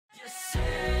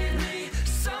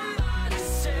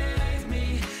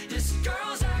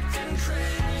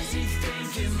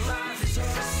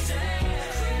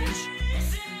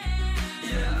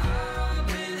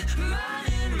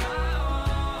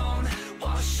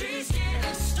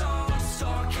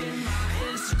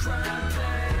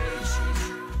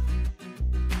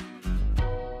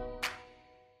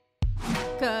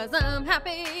'cause I'm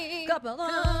happy. Couple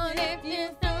on if you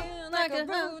feel like a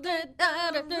road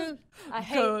out of food. I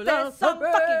hate this song,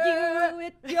 fucking you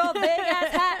with your big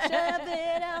ass hat, shove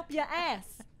it up your ass.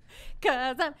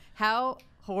 'Cause I'm how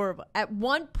horrible. At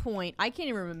one point, I can't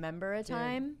even remember a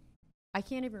time. I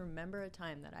can't even remember a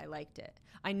time that I liked it.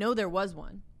 I know there was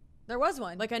one. There was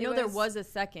one. Like I know there was a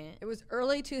second. It was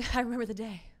early I remember the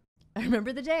day. I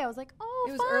remember the day. I was like, oh,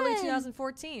 it was early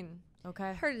 2014. Okay.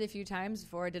 I heard it a few times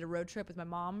before I did a road trip with my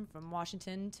mom from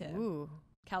Washington to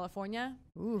California.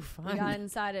 Ooh, fun. We got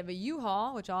inside of a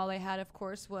U-Haul, which all they had, of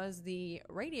course, was the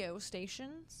radio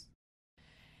stations.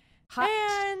 Hot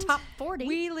and top 40.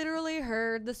 We literally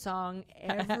heard the song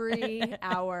every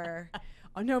hour.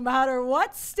 No matter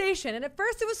what station. And at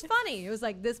first it was funny. It was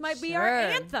like, this might be our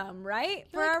anthem, right?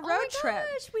 For our road trip.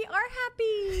 Gosh, we are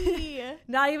happy.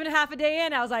 Not even half a day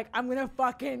in, I was like, I'm going to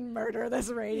fucking murder this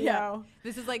radio. Yeah.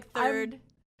 This is like the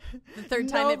third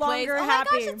time no it plays. Oh happy.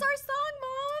 my gosh, it's our song,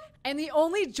 Mom. And the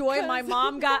only joy my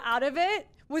mom got out of it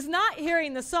was not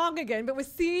hearing the song again, but was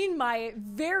seeing my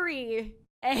very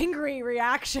angry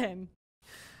reaction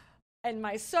and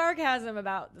my sarcasm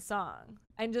about the song.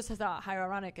 And just thought how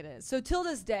ironic it is. So till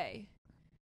this day,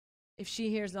 if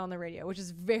she hears it on the radio, which is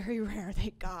very rare,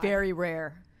 thank God. Very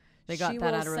rare. They got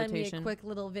that out of rotation. She will send me a quick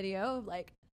little video of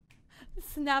like,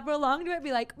 snap her along to it,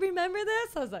 be like, remember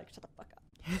this? I was like, shut the fuck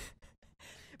up.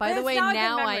 By the way,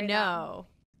 now I know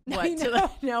what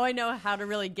to now I know how to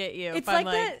really get you. It's like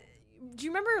that. Do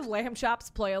you remember Lamb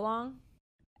Chop's Play Along?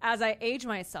 As I age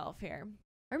myself here.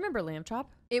 I remember Lamb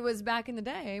Chop. It was back in the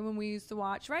day when we used to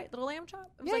watch, right? Little Lamb Chop.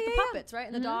 It was like the puppets, right?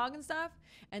 And the dog and stuff.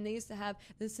 And they used to have,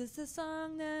 this is the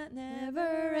song that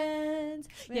never ends.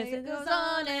 Yes, it goes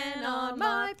on and on,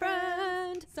 my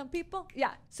friend. Some people.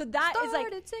 Yeah. So that is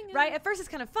like, singing. Right? At first it's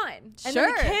kind of fun. And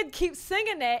then the kid keeps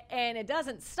singing it and it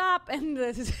doesn't stop. And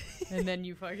then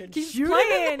you fucking keeps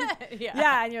playing.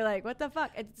 Yeah. And you're like, what the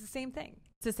fuck? It's the same thing.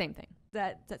 It's the same thing.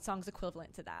 That song's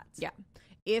equivalent to that. Yeah.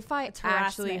 If I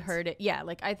actually heard it,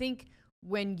 like I think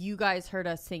when you guys heard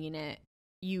us singing it,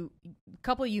 a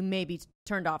couple of you maybe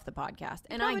turned off the podcast,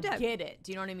 and I get it.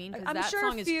 Do you know what I mean? Because that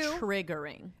song is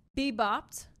triggering.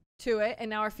 Bebopped to it, and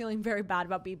now are feeling very bad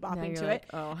about bebopping to it.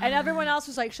 Oh. And everyone else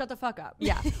was like, "Shut the fuck up."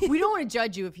 Yeah, we don't want to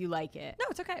judge you if you like it. No,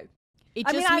 it's okay. It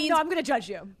just means I'm going to judge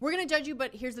you. We're going to judge you,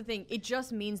 but here's the thing: it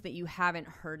just means that you haven't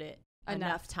heard it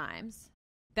enough times.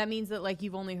 That means that like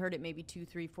you've only heard it maybe 2,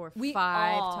 3, 4, 5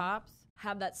 tops.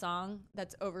 Have that song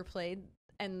that's overplayed,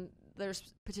 and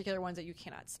there's particular ones that you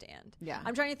cannot stand. Yeah.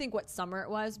 I'm trying to think what summer it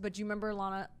was, but do you remember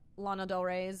Lana Del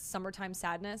Rey's Summertime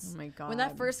Sadness? Oh my God. When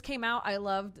that first came out, I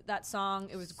loved that song.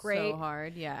 It was great. So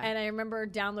hard, yeah. And I remember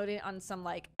downloading it on some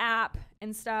like app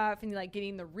and stuff and like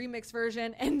getting the remix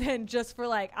version, and then just for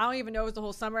like, I don't even know it was the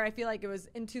whole summer. I feel like it was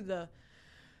into the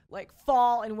like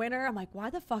fall and winter. I'm like, why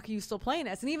the fuck are you still playing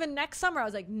this? And even next summer I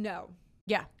was like, no.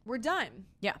 Yeah. We're done.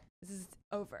 Yeah. This is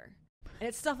over. And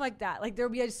it's stuff like that. Like there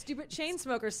will be a stupid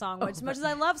Chainsmokers song, which as much as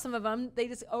I love some of them, they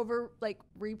just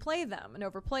replay them and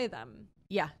overplay them.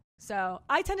 Yeah. So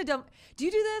I tend to do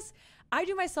you do this? I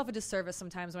do myself a disservice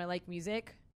sometimes when I like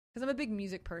music because I'm a big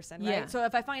music person, right? Yeah. So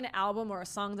if I find an album or a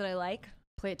song that I like,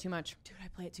 play it too much. Dude, I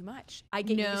play it too much. I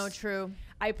get true.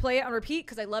 I play it on repeat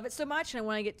because I love it so much and I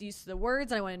want to get used to the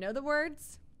words and I want to know the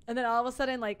words. And then all of a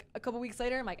sudden, like a couple weeks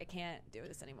later, I'm like, I can't do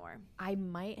this anymore. I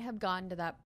might have gotten to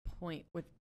that point with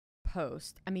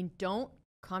Post. I mean, don't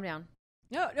calm down.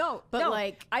 No. But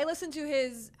like, I listened to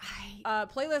his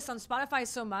playlist on Spotify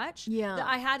so much that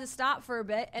I had to stop for a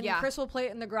bit. And Chris will play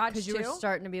it in the garage too. Because you were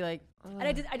starting to be like, ugh. And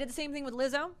I did the same thing with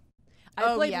Lizzo.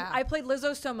 I played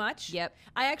Lizzo so much. Yep.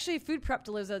 I actually food prepped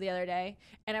to Lizzo the other day,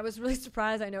 and I was really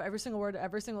surprised. I know every single word,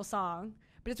 every single song,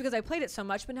 but it's because I played it so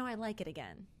much. But now I like it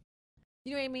again.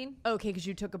 You know what I mean? Okay, because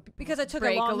you took I took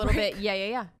break a long little break. bit.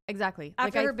 Yeah. Exactly.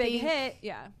 After her big hit,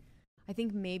 I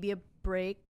think maybe a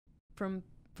break from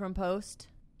Post,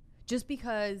 just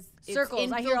because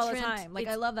Circles. I hear all the time. Like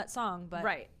I love that song, but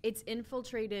it's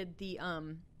infiltrated the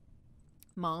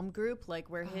mom group, like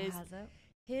where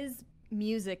his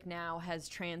music now has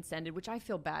transcended, which I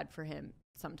feel bad for him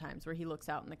sometimes, where he looks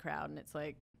out in the crowd and it's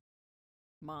like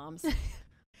moms.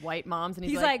 White moms, and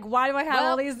he's like, why do I have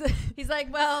all these? He's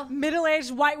like, well,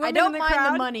 middle-aged white women. I don't in the mind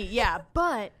crowd. the money, yeah,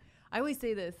 but I always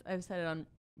say this. I've said it on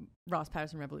Ross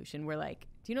Patterson Revolution. Where like,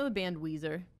 do you know the band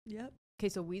Weezer? Yep. Okay,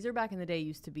 so Weezer back in the day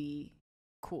used to be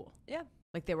cool. Yeah.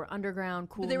 Like they were underground,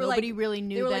 cool. They were Nobody really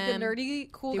knew them. They were like the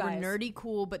nerdy cool guys. They were nerdy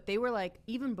cool, but they were like,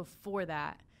 even before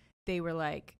that, they were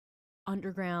like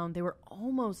underground. They were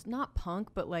almost not punk,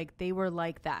 but like they were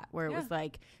like that, where it was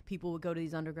like people would go to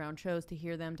these underground shows to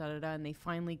hear them, and they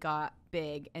finally got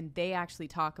big. And they actually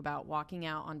talk about walking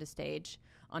out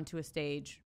onto a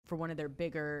stage for one of their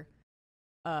bigger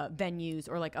venues,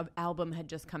 or like an album had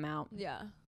just come out. Yeah.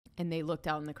 And they looked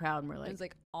out in the crowd and were like, it was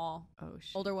like all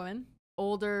shit.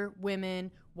 older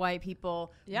women, white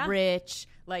people, rich.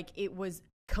 Like it was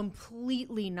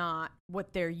completely not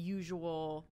what their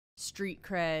usual street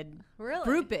cred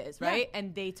group is, right?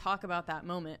 And they talk about that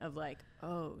moment of like,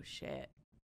 oh shit.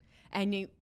 And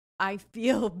I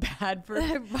feel bad for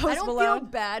I don't feel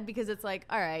bad because it's like,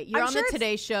 all right, you're on the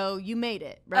Today Show, you made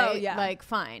it, right? Oh, yeah. Like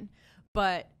fine.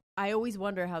 But I always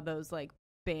wonder how those like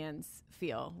bands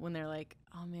feel when they're like,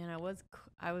 oh man, I was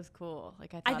cool.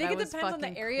 Like I think it depends on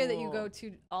the area that you go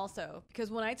to also, because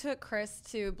when I took Chris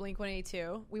to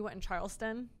Blink-182, we went in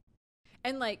Charleston,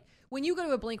 and like when you go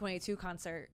to a Blink-182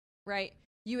 concert, right,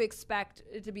 you expect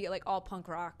it to be like all punk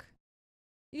rock,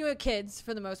 you know, kids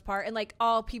for the most part, and like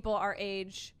all people our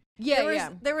age.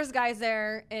 There was guys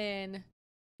there in,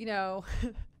 you know,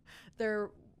 their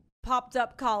popped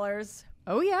up collars.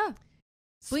 Oh yeah.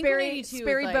 Sperry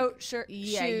boat shirt,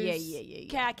 shoes,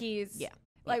 khakis. Yeah.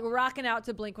 Like rocking out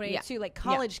to Blink-182, like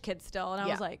college kids still. And I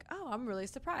was like, oh, I'm really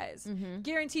surprised. Mm-hmm.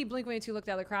 Guaranteed Blink-182 looked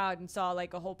out the crowd and saw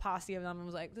like a whole posse of them and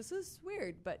was like, this is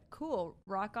weird, but cool.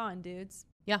 Rock on, dudes.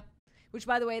 Yeah. Which,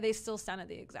 by the way, they still sounded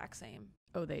the exact same.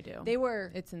 Oh, they do. They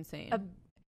were. It's insane.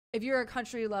 If you're a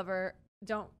country lover,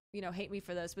 don't, hate me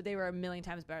for this, but they were a million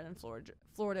times better than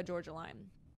Florida Georgia Line.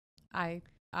 I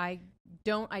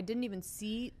didn't even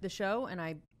see the show, and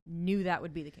I knew that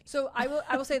would be the case. So I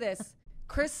will say this.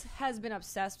 Chris has been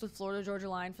obsessed with Florida Georgia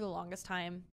Line for the longest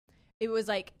time. It was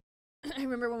like, I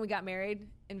remember when we got married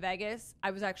in Vegas,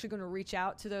 I was actually going to reach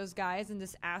out to those guys and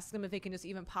just ask them if they can just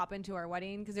even pop into our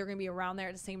wedding, because they were going to be around there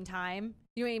at the same time.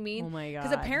 You know what I mean? Oh my God.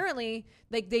 Because apparently,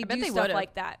 like, they do stuff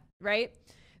like that, right?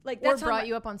 Like, that's or brought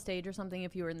you up on stage or something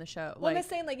if you were in the show. Well, I'm just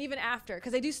saying, like, even after,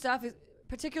 because they do stuff,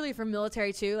 particularly for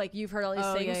military too. Like, you've heard all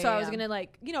these things. So I was going to,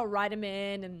 like, ride them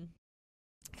in and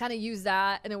kind of use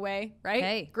that in a way, right?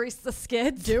 Hey, grease the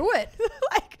skids. Do it.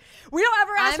 Like, we don't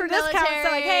ever ask for discounts. So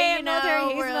like, hey, I'm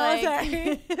military, he's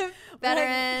military. Like,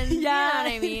 veteran. Yeah. You know what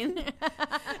I mean?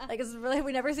 Like, it's really,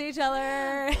 we never see each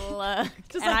other. Look,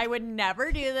 just and like, I would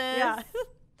never do this. Yeah.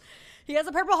 He has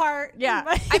a Purple Heart. Yeah.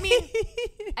 I mean,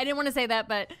 I didn't want to say that,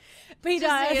 but he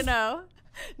does. So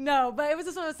No, but it was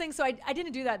just one of those things. So I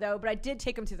didn't do that though, but I did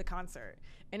take him to the concert.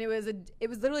 And it was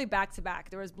literally back to back.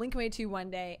 There was Blink-182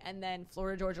 one day and then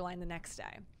Florida Georgia Line the next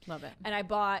day. Love it. And I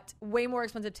bought way more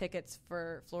expensive tickets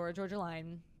for Florida Georgia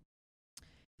Line,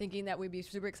 thinking that we'd be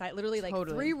super excited. Literally like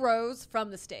 3 rows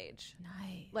from the stage.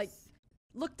 Nice. Like,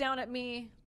 looked down at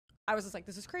me. I was just like,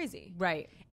 this is crazy. Right.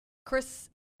 Chris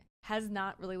has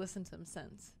not really listened to them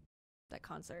since that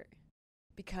concert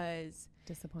because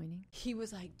disappointing. He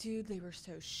was like, dude, they were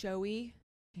so showy.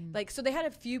 Like, so they had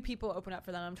a few people open up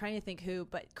for them. I'm trying to think who,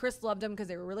 but Chris loved them because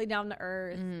they were really down to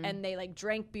earth and they like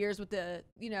drank beers with the,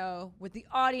 with the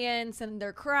audience and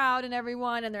their crowd and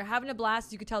everyone, and they're having a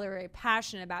blast. You could tell they were very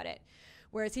passionate about it.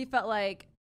 Whereas he felt like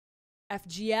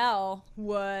FGL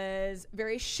was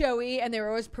very showy and they were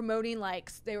always promoting,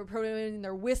 like, they were promoting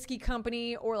their whiskey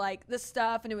company or like this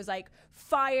stuff, and it was like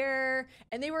fire,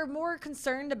 and they were more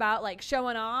concerned about like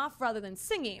showing off rather than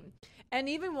singing. And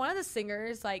even one of the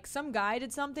singers, like some guy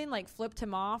did something, like flipped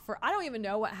him off, or I don't even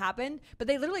know what happened, but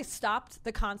they literally stopped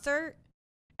the concert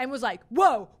and was like,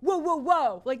 whoa, whoa, whoa,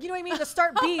 whoa. Like, you know what I mean? To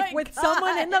start beef with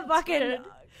someone in the fucking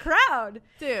crowd.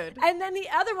 Dude. And then the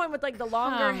other one with like the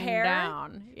longer hair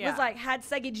was like, had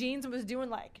saggy jeans and was doing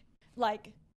like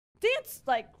dance,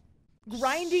 like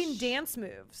grinding dance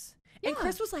moves. Yeah. And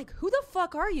Chris was like, who the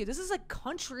fuck are you? This is a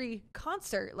country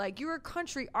concert. Like, you're a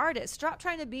country artist. Stop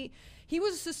trying to be. He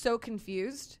was just so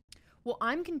confused. Well,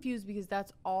 I'm confused because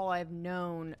that's all I've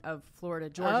known of Florida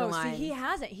Georgia Line. See, he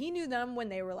hasn't. He knew them when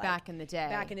they were like back in the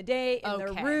day, in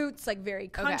their roots, like very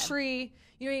country. Okay.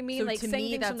 You know what I mean? So like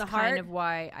saying things from the heart. That's kind of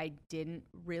why I didn't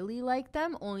really like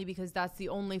them, only because that's the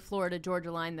only Florida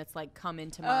Georgia Line that's like come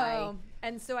into my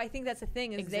and so I think that's the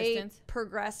thing is existence. They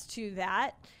progressed to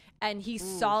that. And he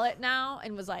saw it now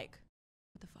and was like,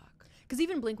 what the fuck? Because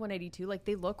even Blink-182, like,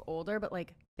 they look older, but,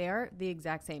 like, they're the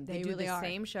exact same. They do really the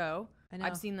same show. I know.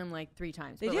 I've seen them, like, 3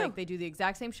 times. They do. Like, they do the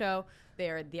exact same show.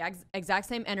 They're the exact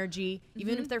same energy.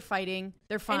 Even if they're fighting,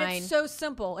 they're fine. And it's so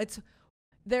simple.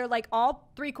 They're, like,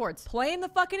 all 3 chords. Playing the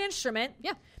fucking instrument.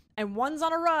 Yeah. And one's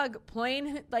on a rug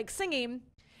playing, like, singing.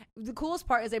 The coolest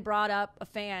part is they brought up a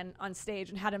fan on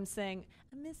stage and had him sing,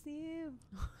 I miss you.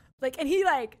 Like, and he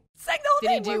like sang the whole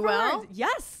thing. Did he do well?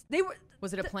 Yes. They were.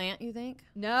 Was it a plant, you think?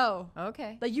 No.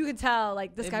 Okay. Like, you could tell,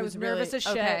 like, this guy was nervous as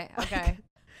shit. Okay.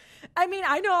 I mean,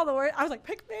 I know all the words. I was like,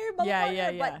 pick me,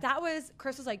 motherfucker. Yeah. But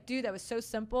Chris was like, dude, that was so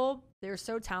simple. They were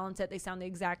so talented. They sound the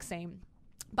exact same.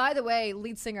 By the way,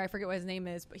 lead singer, I forget what his name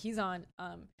is, but he's on,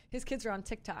 his kids are on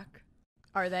TikTok.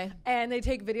 Are they? And they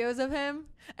take videos of him,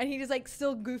 and he just, like,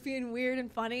 still goofy and weird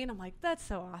and funny. And I'm like, that's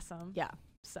so awesome. Yeah.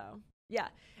 So, yeah.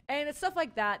 And it's stuff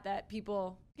like that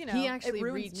people, you know, it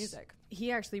ruins music. He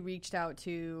actually reached out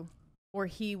to, or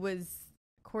he was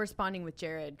corresponding with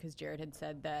Jared, because Jared had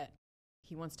said that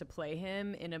he wants to play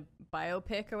him in a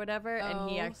biopic or whatever. And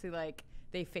he actually, like,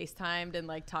 they FaceTimed and,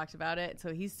 like, talked about it.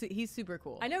 So he's super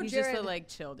cool. I know he's Jared just a, like,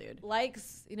 chill dude.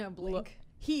 Likes, you know, Blink.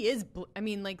 He is, I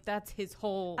mean, like, that's his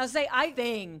whole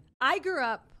thing. I grew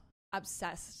up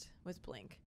obsessed with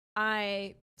Blink.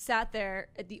 I sat there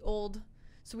at the old,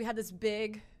 so we had this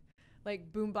big,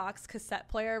 like, boombox cassette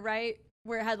player, right?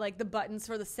 Where it had, like, the buttons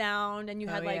for the sound, and you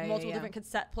had, like, multiple different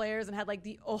cassette players, and had, like,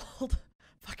 the old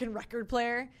fucking record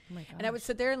player. Oh my gosh. And I would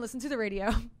sit there and listen to the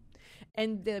radio,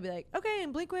 and they'd be like, okay,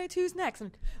 and Blink-182's next.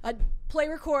 And I'd play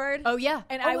record. Oh, yeah.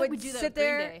 And I would sit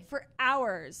there for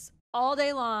hours, all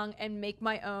day long, and make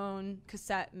my own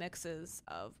cassette mixes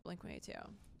of Blink-182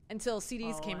 until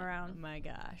CDs came around. Oh, my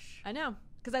gosh. I know,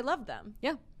 because I loved them.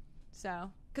 Yeah.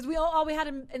 So... Because all we had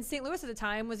in St. Louis at the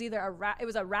time was either a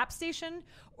rap station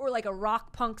or like a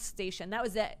rock punk station. That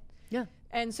was it. Yeah.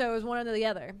 And so it was one or the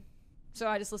other. So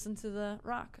I just listened to the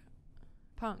rock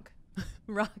punk.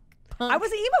 Rock punk. I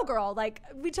was an emo girl. Like,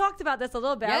 we talked about this a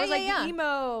little bit. Yeah, I was like the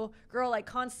emo girl, like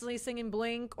constantly singing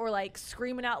Blink or like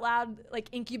screaming out loud like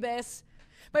Incubus.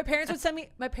 My parents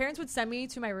would send me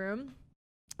to my room,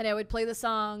 and I would play the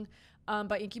song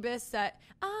by Incubus that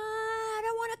I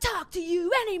don't want to talk to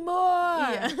you anymore.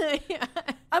 Yeah.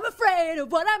 I'm afraid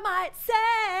of what I might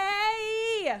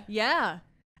say. Yeah.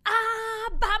 I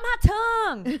bite my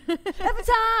tongue every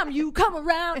time you come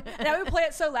around. And I would play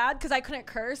it so loud because I couldn't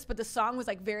curse, but the song was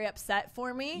like very upset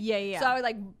for me. Yeah. So I would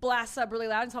like blast up really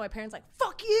loud and tell my parents like,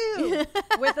 fuck you,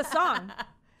 with the song.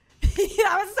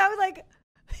 I was so like,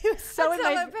 it was so in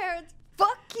my parents,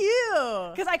 fuck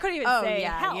you. Because I couldn't even say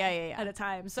hell at a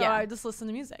time. So I would just listen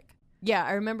to music. Yeah,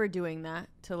 I remember doing that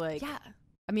to like,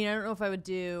 I mean, I don't know if I would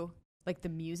do like the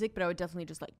music, but I would definitely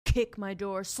just like kick my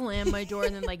door, slam my door,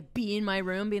 and then like be in my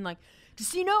room being like,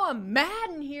 just, you know, I'm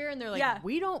mad in here. And they're like,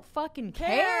 we don't fucking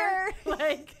care.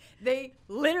 Like, they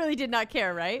literally did not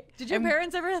care, right? Did your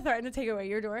parents ever threaten to take away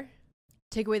your door?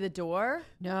 Take away the door?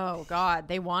 No, God,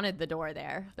 they wanted the door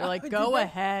there. They're like, go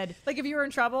ahead. Like if you were in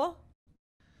trouble?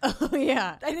 Oh,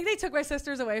 yeah. I think they took my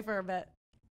sisters away for a bit.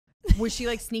 Was she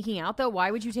like sneaking out though?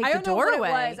 Why would you take the door away? I don't know what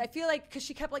it was. I feel like because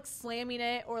she kept like slamming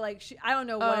it or like I don't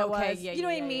know what it was. Yeah, you know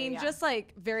what I mean? Yeah. Just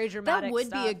like very dramatic. That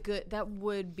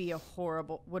would be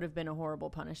would have been a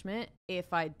horrible punishment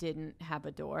if I didn't have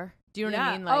a door. Do you know what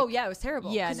I mean? Like, it was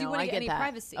terrible. Yeah, because you wouldn't get any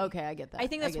privacy. Okay, I get that. I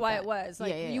think that's why it was.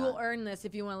 Like you will earn this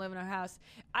if you want to live in our house.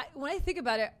 When I think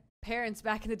about it, parents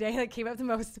back in the day like came up with the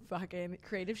most fucking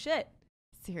creative shit.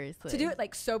 Seriously. To do it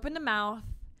like soap in the mouth.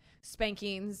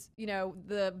 Spankings, you know,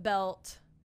 the belt.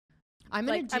 I'm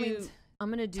gonna do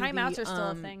timeouts are still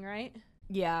a thing, right?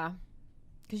 Yeah,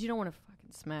 because you don't want to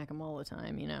fucking smack them all the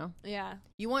time, you know. Yeah,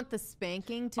 you want the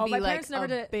spanking to be like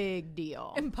a big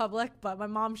deal in public. But my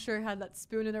mom sure had that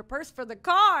spoon in her purse for the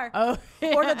car,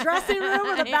 or the dressing room,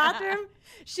 or the bathroom.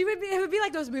 It would be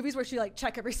like those movies where she like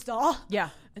check every stall. Yeah,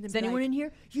 and then is anyone in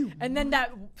here? And then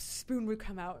that spoon would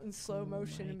come out in slow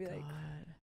motion and be like.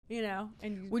 You know,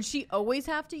 and would she always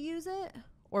have to use it,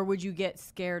 or would you get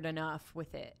scared enough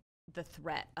with it, the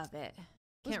threat of it?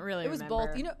 Can't really. It was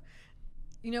both. You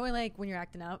know, when you're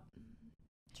acting out,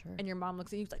 sure, and your mom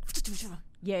looks at you like,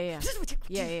 yeah,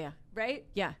 right,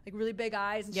 yeah, like really big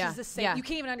eyes, and she's just saying, you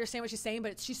can't even understand what she's saying,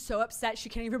 but she's so upset she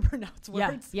can't even pronounce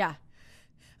words. Yeah,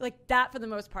 like that for the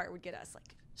most part would get us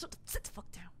like, sit the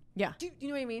fuck down. Yeah, do you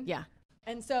know what I mean? Yeah.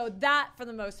 And so that for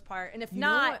the most part, and if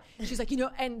not, she's like,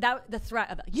 and that the threat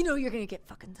of, you're gonna get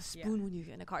fucking the spoon when you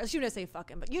get in the car. She wouldn't say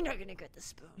fucking, but you're gonna get the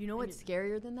spoon. You know what's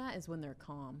scarier than that is when they're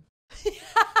calm.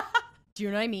 Do you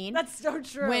know what I mean? That's so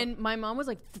true. When my mom was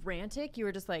like frantic, you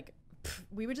were just like,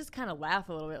 we would just kind of laugh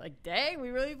a little bit, like, dang, we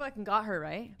really fucking got her,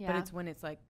 right? Yeah. But it's when it's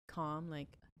like calm, like,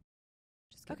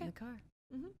 just get in the car.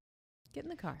 Mm-hmm. Get in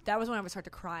the car. That was when I would start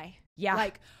to cry. Yeah.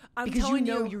 Like, because you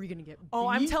know you're going to get beat. Oh,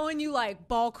 I'm telling you, like,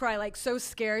 ball cry, like, so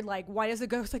scared, like, white as a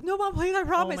ghost. Like, no, Mom, please, I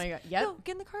promise. Oh, my God. Yep. No,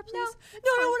 get in the car, please. No,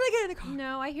 I don't want to get in the car.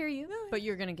 No, I hear you. No, but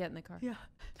you're going to get in the car. Yeah.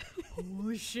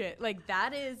 Oh, shit. Like,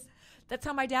 that's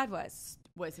how my dad was.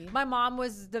 Was he? My mom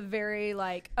was the very,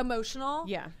 like, emotional.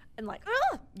 Yeah. And, like,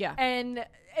 yeah. And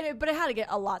but it had to get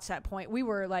a lot to that point. We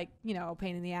were like, you know, a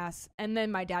pain in the ass. And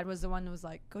then my dad was the one who was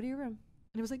like, go to your room.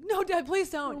 And he was like, no, Dad, please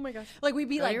don't. Oh my gosh. Like we'd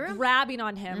be like grabbing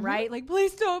on him, right? Like,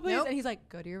 please don't, please. Nope. And he's like,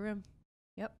 go to your room.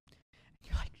 Yep. And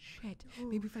you're like, shit,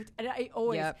 maybe fight. And I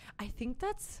always, I think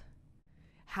that's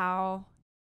how,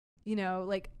 you know,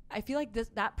 like I feel like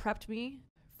that prepped me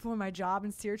for my job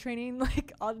in steer training,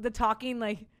 like all the talking,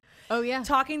 like, oh yeah,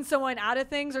 talking someone out of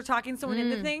things or talking someone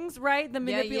into things, right? The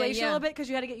manipulation a little bit, because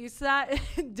you had to get used to that,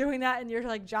 doing that in your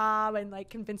like job and like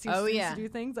convincing students to do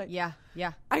things. Like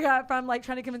I got it from like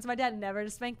trying to convince my dad never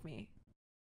to spank me.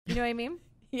 You know what I mean?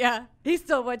 Yeah, he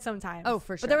still would sometimes. Oh,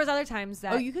 for sure. But there was other times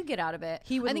that you could get out of it.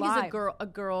 He would. I think as a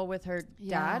girl with her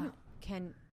dad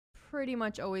can pretty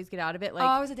much always get out of it. Like,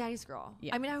 I was a daddy's girl.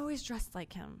 Yeah. I mean, I always dressed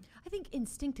like him. I think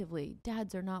instinctively,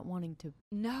 dads are not wanting to.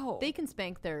 No, they can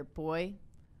spank their boy.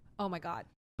 Oh my God.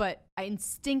 But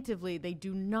instinctively, they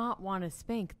do not want to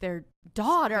spank their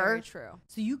daughter. Very true.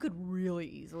 So you could really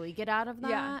easily get out of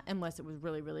that unless it was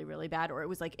really, really, really bad, or it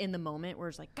was like in the moment where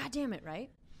it's like, God damn it,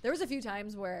 right? There was a few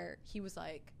times where he was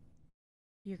like,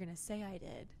 you're going to say I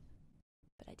did,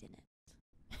 but I didn't.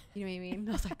 You know what I mean?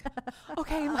 I was like,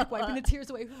 okay, I'm like wiping the tears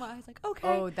away from my eyes, like, okay.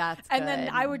 Oh, that's good. And then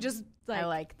I would just like, I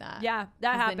like that. Yeah,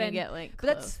 that happened. Then you get like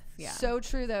close. But that's so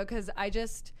true though, because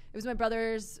it was my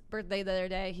brother's birthday the other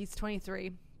day. He's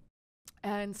 23.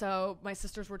 And so my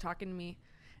sisters were talking to me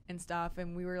and stuff,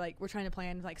 and we're trying to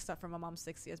plan like stuff for my mom's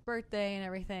 60th birthday and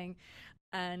everything.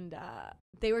 And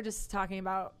they were just talking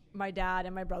about my dad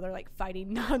and my brother like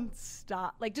fighting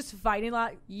nonstop, like just fighting a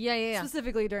lot. Yeah.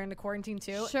 Specifically during the quarantine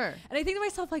too. Sure. And I think to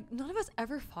myself, like, none of us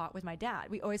ever fought with my dad.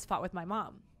 We always fought with my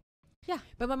mom. Yeah.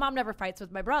 But my mom never fights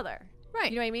with my brother.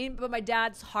 Right. You know what I mean? But my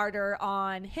dad's harder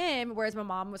on him, whereas my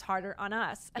mom was harder on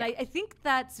us. And I think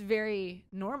that's very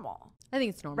normal. I think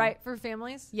it's normal. Right? For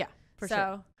families? Yeah, for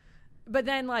sure. But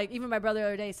then, like, even my brother the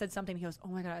other day said something. He goes, oh,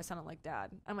 my God, I sounded like Dad.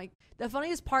 I'm like, the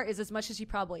funniest part is as much as he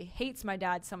probably hates my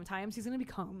dad sometimes, he's going to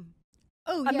become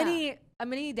a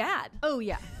mini dad. Oh,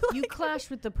 yeah. You clash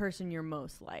with the person you're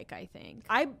most like, I think.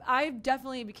 I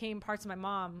definitely became parts of my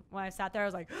mom. When I sat there, I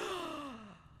was like,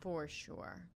 for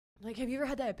sure. Like, have you ever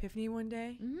had that epiphany one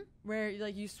day where,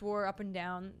 like, you swore up and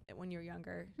down that when you were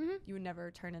younger, you would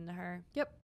never turn into her?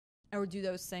 Yep. Or do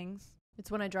those things? It's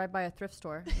when I drive by a thrift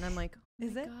store and I'm like, oh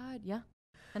my God, yeah.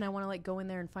 And I want to like go in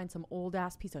there and find some old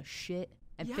ass piece of shit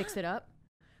and fix it up.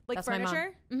 Like that's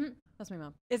furniture? My mom. That's my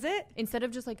mom. Is it? Instead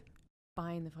of just like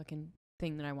buying the fucking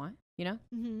thing that I want, you know?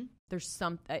 There's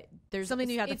something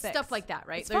you have to fix. It's stuff like that,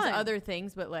 right? There's other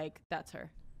things, but like that's her.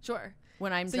 Sure.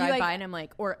 When I'm drive by and I'm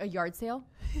like, or a yard sale,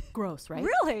 gross, right?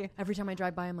 Really? Every time I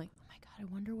drive by, I'm like, oh my God,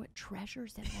 I wonder what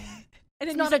treasure's in there. And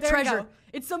it's not a treasure.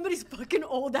 It's somebody's fucking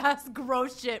old ass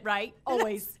gross shit, right?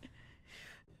 Always.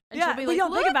 And yeah, but like, you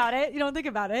don't think about it. You don't think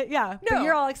about it. Yeah. No. But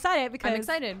you're all excited because... I'm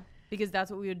excited because that's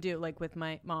what we would do. Like with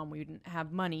my mom, we didn't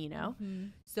have money, you know?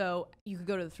 So you could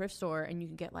go to the thrift store and you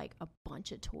could get like a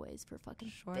bunch of toys for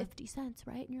fucking 50 cents,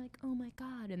 right? And you're like, oh my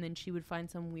God. And then she would find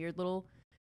some weird little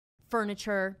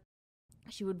furniture.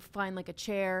 She would find like a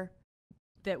chair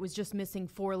that was just missing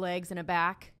 4 legs and a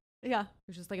back. Yeah. It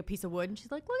was just like a piece of wood. And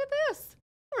she's like, look at this.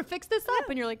 I'm going to fix this up.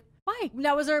 And you're like, why?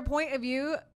 Now, was there a point of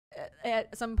you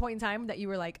at some point in time that you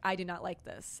were like, I do not like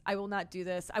this. I will not do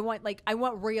this. I want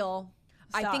real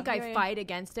stuff. I think I fight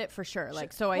against it for sure.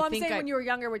 Like, so well, I think when you were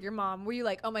younger with your mom, were you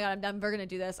like, oh my God, I'm never going to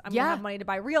do this. I'm going to have money to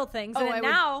buy real things. And then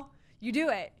now you do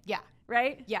it. Yeah.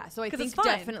 Right? Yeah. So I think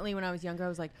definitely when I was younger, I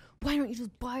was like, why don't you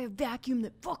just buy a vacuum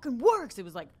that fucking works? It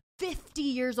was like 50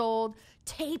 years old,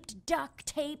 duct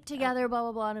taped together, blah,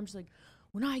 blah, blah. And I'm just like,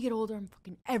 when I get older,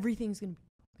 everything's going to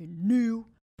be new,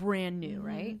 brand new,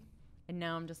 right? And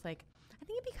now I'm just like, I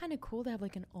think it'd be kind of cool to have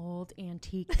like an old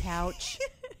antique couch.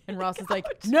 And Ross is like,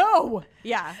 no.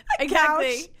 Yeah,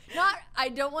 exactly. I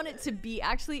don't want it to be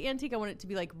actually antique. I want it to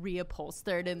be like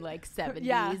reupholstered in like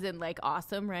 70s and like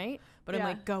awesome, right? But I'm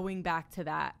like going back to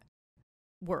that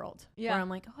world where I'm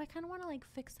like, oh, I kind of want to like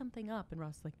fix something up. And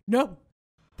Ross is like, no,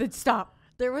 then stop.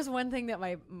 There was one thing that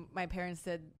my parents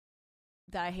did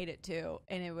that I hated too,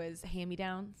 and it was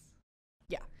hand-me-downs.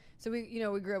 Yeah. So we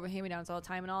grew up with hand-me-downs all the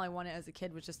time, and all I wanted as a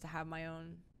kid was just to have my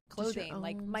own clothing,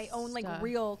 like my own like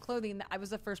real clothing that I was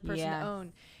the first person to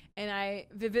own. And I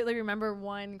vividly remember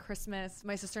one Christmas,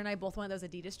 my sister and I both wanted those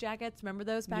Adidas jackets. Remember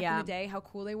those back in the day? How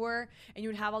cool they were! And you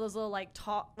would have all those little like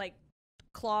tog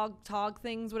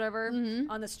things, whatever,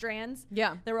 on the strands.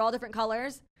 Yeah, they were all different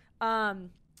colors.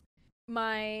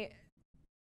 My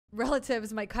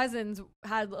relatives, my cousins,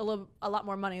 had a lot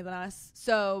more money than us,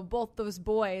 so both those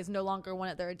boys no longer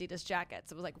wanted their Adidas jackets.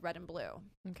 It was like red and blue,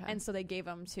 and so they gave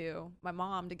them to my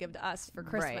mom to give to us for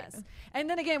Christmas. Right. And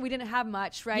then again, we didn't have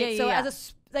much, right?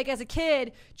 As like as a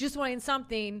kid, just wanting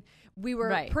something, we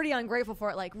were pretty ungrateful for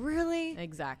it. Like, really?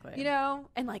 Exactly. You know?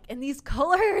 And like, in these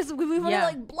colors, we wanted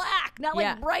like black, not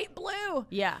like bright blue.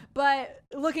 Yeah. But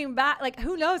looking back, like,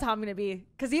 who knows how I'm going to be?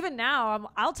 Because even now,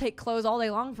 I'll take clothes all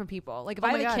day long from people. Like, if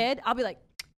I have a kid, I'll be like,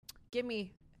 give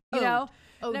me, you know?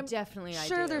 Oh, definitely.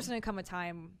 Sure, there's going to come a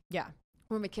time. Yeah.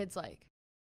 Where my kid's like,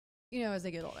 you know, as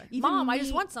they get older. Even Mom, me, I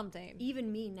just want something.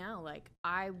 Even me now, like,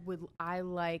 I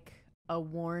like a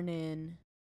worn in,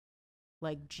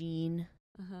 like, jean.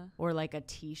 Or like a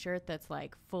t-shirt that's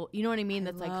like full, you know what I mean?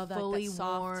 That's like fully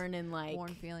worn and like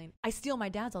worn feeling. I steal my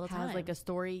dad's all the time. Has like a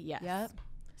story. Yes. Yep.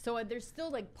 So there's still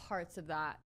like parts of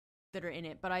that are in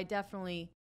it, but I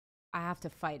have to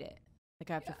fight it.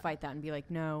 Like I have to fight that and be like,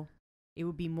 no, it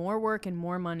would be more work and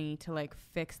more money to like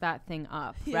fix that thing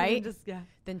up, right?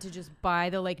 Than to just buy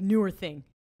the like newer thing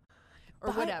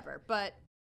or whatever. But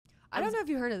I don't know if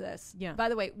you heard of this. Yeah. By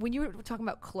the way, when you were talking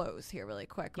about clothes here really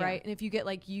quick, right? And if you get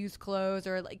like used clothes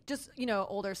or like just, you know,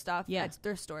 older stuff at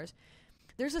thrift stores,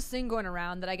 there's this thing going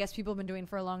around that I guess people have been doing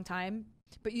for a long time,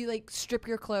 but you like strip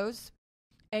your clothes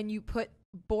and you put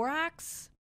borax,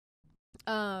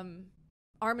 Arm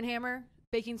 & Hammer,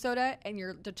 baking soda, and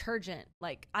your detergent.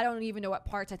 Like, I don't even know what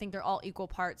parts. I think they're all equal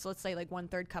parts. So let's say like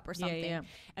 1/3 cup or something. Yeah.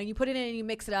 And you put it in and you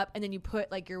mix it up, and then you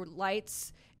put like your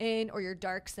lights in or your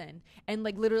darks in, and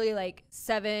like literally like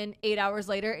 7-8 hours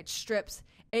later it strips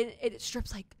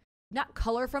like not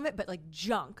color from it, but like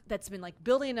junk that's been like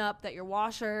building up that your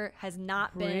washer has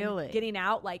not been getting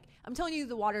out. Like, I'm telling you,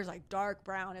 the water's like dark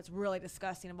brown. It's really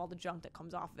disgusting of all the junk that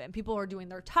comes off of it. And people are doing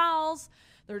their towels,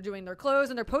 they're doing their clothes,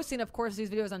 and they're posting, of course, these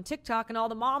videos on TikTok, and all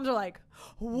the moms are like,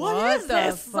 what is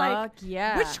this? Fuck?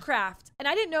 Like, witchcraft. And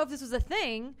I didn't know if this was a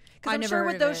thing, because I'm sure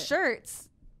with those shirts,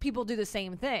 people do the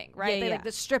same thing, right? They like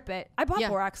to strip it. I bought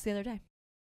borax the other day.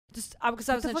 Just because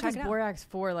I was going to check it out. What is borax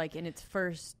for, like, in its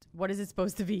first, what is it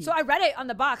supposed to be? So I read it on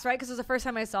the box, right? Because it was the first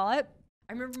time I saw it.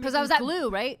 I remember because I was at glue,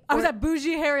 right? I was at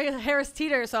bougie Harris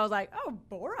Teeter, so I was like, oh,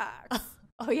 borax.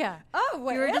 Oh, yeah. Oh,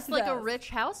 what you were just like a rich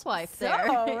housewife there.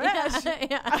 So rich.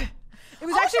 Yeah. It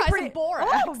was actually pretty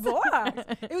borax. Oh, borax.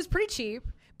 It was pretty cheap,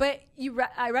 but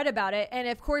I read about it, and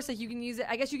of course, like, you can use it.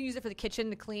 I guess you can use it for the kitchen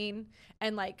to clean,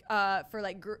 and like for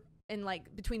like and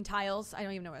like between tiles. I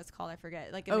don't even know what it's called. I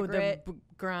forget. Like in the grit.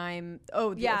 Grime.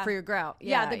 Oh, for your grout.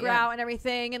 Yeah, the grout and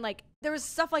everything, and like there was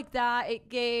stuff like that it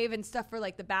gave, and stuff for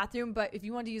like the bathroom. But if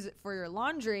you wanted to use it for your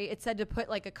laundry, it said to put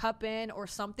like a cup in or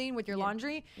something with your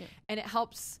laundry, and it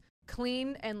helps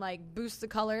clean and like boost the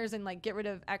colors and like get rid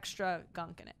of extra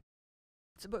gunk in it.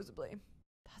 Supposedly,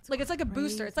 that's like, it's like a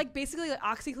booster. It's like basically like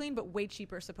OxyClean, but way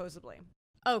cheaper, supposedly.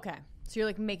 Okay, so you're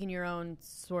like making your own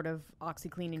sort of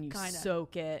OxyClean, and you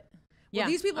soak it. Well,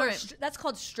 these people are that's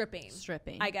called stripping,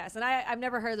 I guess. And I've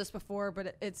never heard of this before,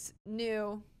 but it's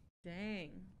new.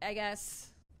 Dang, I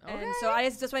guess. Okay. And so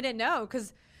that's why I didn't know,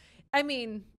 because I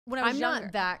mean, when I was younger, I'm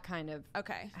not that kind of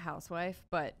housewife,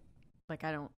 but like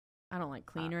I don't like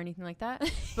clean or anything like that.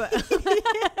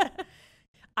 But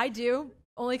I do.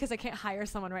 Only because I can't hire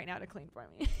someone right now to clean for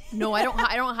me. No, I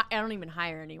don't even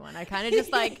hire anyone. I kind of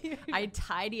just like I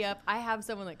tidy up. I have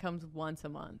someone that comes once a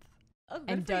month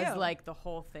and does like the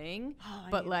whole thing.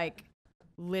 But like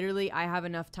literally, I have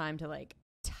enough time to like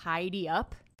tidy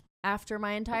up after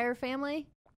my entire family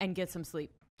and get some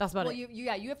sleep. That's about it. You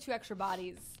have 2 extra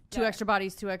bodies. 2 extra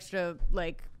bodies, 2 extra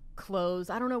like clothes.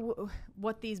 I don't know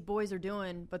what these boys are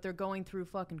doing, but they're going through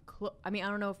fucking I mean, I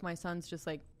don't know if my son's just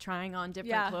like trying on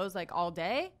different clothes like all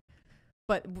day,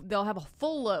 but they'll have a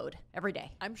full load every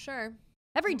day. I'm sure.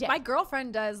 Every day. My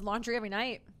girlfriend does laundry every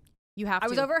night. You have to. I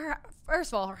was over her.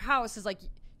 First of all, her house is like,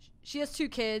 she has 2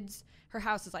 kids. Her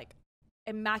house is like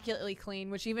immaculately clean,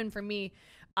 which even for me,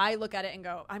 I look at it and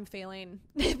go, I'm failing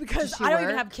because I don't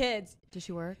even have kids. Does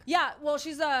she work? Yeah. Well,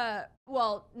 she's not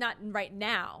right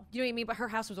now. You know what I mean? But her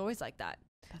house was always like that.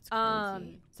 That's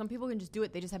crazy. Some people can just do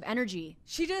it. They just have energy.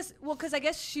 She just, because I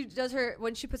guess she does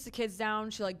when she puts the kids down,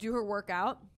 she like do her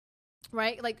workout,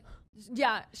 right? Like,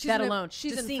 yeah.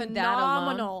 She's in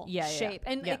phenomenal shape.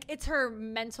 And like, it's her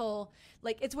mental,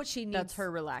 like it's what she needs. That's her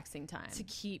relaxing time. To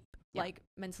keep like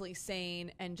mentally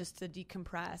sane and just to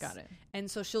decompress. Got it. And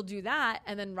so she'll do that,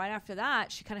 and then right after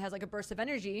that she kind of has like a burst of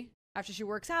energy after she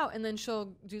works out, and then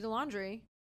she'll do the laundry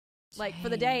like for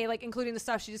the day, like including the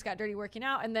stuff she just got dirty working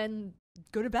out, and then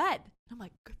go to bed. And I'm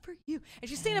like, good for you. And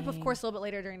she's staying up, of course, a little bit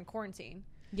later during quarantine.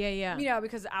 You know,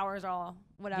 because the hours are all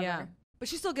whatever. But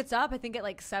she still gets up, I think at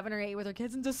like 7 or 8 with her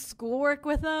kids, and does schoolwork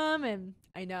with them. And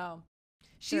I know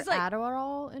she's like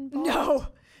Adderall involved. No,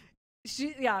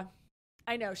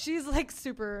 I know. She's like a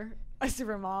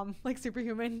super mom, like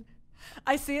superhuman.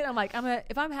 I see it. I'm like,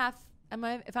 if I'm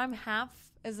half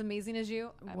as amazing as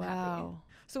you, I'm happy.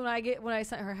 So when I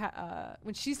sent her,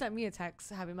 when she sent me a text,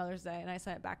 Happy Mother's Day, and I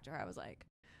sent it back to her, I was like,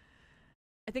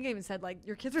 I think I even said, like,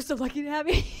 your kids are so lucky to have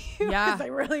me. Yeah. They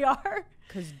really are.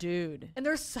 Because, dude. And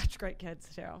they're such great kids,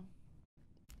 too.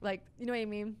 Like, you know what I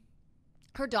mean?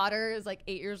 Her daughter is, like,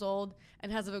 8 years old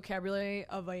and has a vocabulary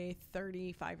of a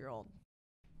 35-year-old.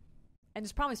 And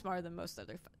is probably smarter than most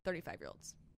other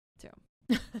 35-year-olds,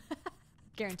 too.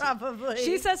 Guaranteed. Probably.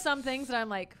 She says some things that I'm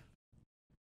like,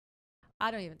 I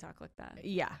don't even talk like that.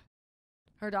 Yeah.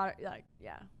 Her daughter, like,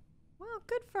 yeah. Well,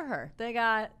 good for her. They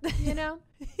got, you know?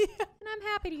 Yeah. And I'm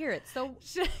happy to hear it. So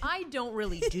I don't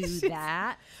really do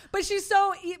that. But she's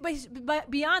so, but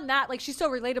beyond that, like, she's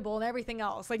so relatable and everything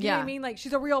else. Like, you know what I mean? Like,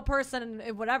 she's a real person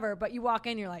and whatever, but you walk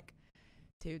in, you're like,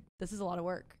 dude, this is a lot of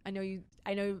work. I know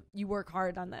you work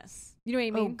hard on this. You know what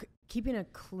I mean? Keeping a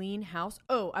clean house.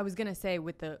 Oh, I was going to say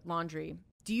with the laundry,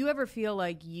 do you ever feel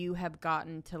like you have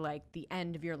gotten to, like, the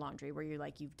end of your laundry where you're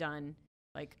like, you've done,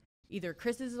 like, either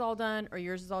Chris's is all done or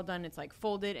yours is all done. It's like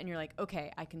folded and you're like,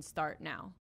 okay, I can start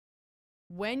now.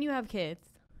 When you have kids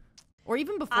or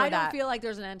even before that. I don't feel like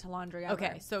there's an end to laundry ever.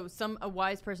 Okay. So a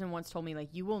wise person once told me, like,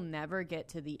 you will never get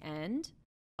to the end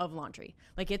of laundry.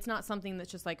 Like, it's not something that's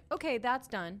just like, okay, that's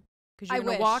done. Because you're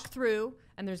going to walk through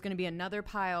and there's going to be another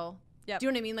pile. Yep. Do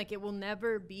you know what I mean? Like, it will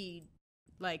never be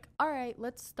like, all right,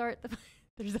 let's start the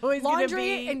there's always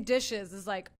laundry and dishes is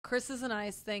like Chris's and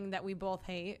I's thing that we both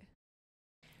hate.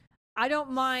 I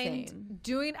don't mind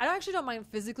doing. I actually don't mind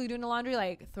physically doing the laundry,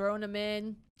 like throwing them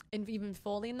in and even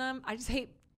folding them. I just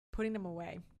hate putting them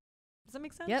away. Does that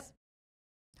make sense? Yep.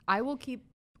 I will keep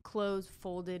clothes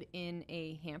folded in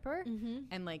a hamper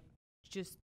and like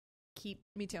just keep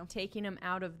taking them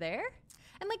out of there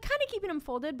and like kind of keeping them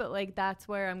folded, but like that's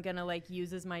where I'm gonna like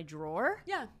use as my drawer.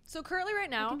 Yeah. So currently, right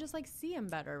now, I can just like see them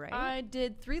better, right? I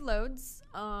did 3 loads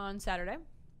on Saturday,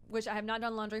 which I have not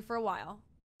done laundry for a while.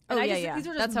 And yeah. These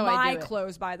are just my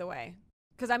clothes, by the way,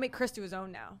 because I make Chris do his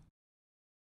own now.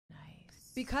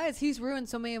 Nice. Because he's ruined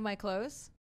so many of my clothes,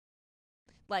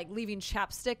 like leaving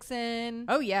chapsticks in.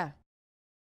 Oh yeah.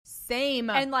 Same.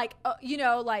 And like,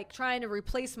 like trying to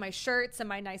replace my shirts and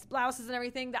my nice blouses and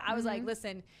everything. That I was like,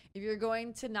 listen, if you're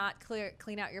going to not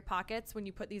clean out your pockets when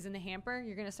you put these in the hamper,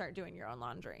 you're going to start doing your own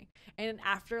laundry. And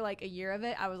after like a year of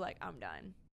it, I was like, I'm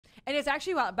done. And it's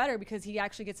actually a lot better because he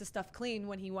actually gets his stuff clean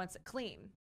when he wants it clean.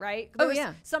 Right?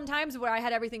 Sometimes where I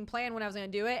had everything planned when I was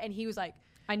going to do it, and he was like,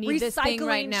 I need this thing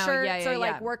right now. Shirts or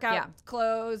like workout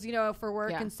clothes, for work.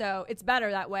 Yeah. And so it's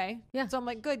better that way. Yeah. So I'm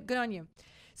like, good on you.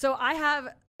 So I have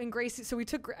in Gracie,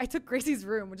 I took Gracie's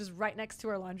room, which is right next to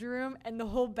our laundry room, and the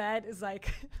whole bed is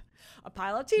like a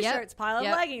pile of t-shirts, pile of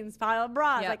leggings, pile of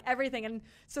bras, like everything. And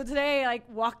so today I like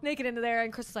walked naked into there,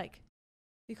 and Chris was like,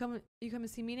 You come and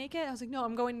see me naked? I was like, no,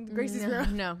 I'm going to Gracie's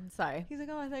room. No, sorry. He's like,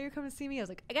 oh, I thought you were coming to see me. I was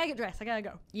like, I gotta get dressed. I gotta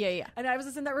go. Yeah. And I was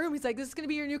just in that room. He's like, this is gonna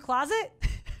be your new closet?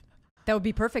 That would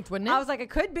be perfect, wouldn't it? I was like, it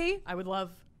could be. I would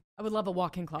love a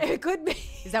walk-in closet. It could be.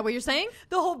 Is that what you're saying?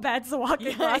 The whole bed's a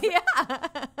walk-in closet.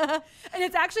 Yeah. And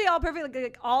it's actually all perfect.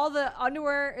 Like all the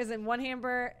underwear is in one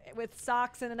hamper with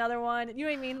socks in another one. You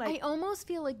know what I mean? Like, I almost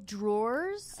feel like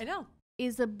drawers. I know.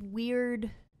 Is a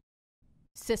weird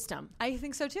system. I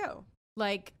think so too.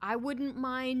 Like, I wouldn't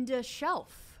mind a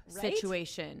shelf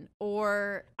situation,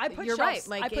 or I put you're shelves.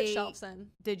 right. Like I put shelves in.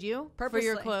 Did you? Purposely. For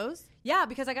your clothes? Yeah,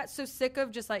 because I got so sick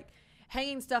of just like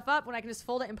hanging stuff up when I can just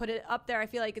fold it and put it up there. I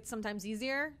feel like it's sometimes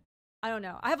easier. I don't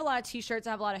know. I have a lot of t-shirts. I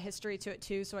have a lot of history to it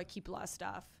too, so I keep a lot of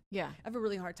stuff. Yeah. I have a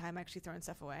really hard time actually throwing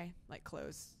stuff away, like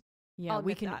clothes. Yeah,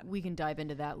 we can dive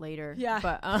into that later. Yeah.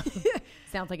 But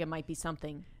sounds like it might be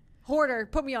something. Hoarder.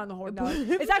 Put me on the hoard. No,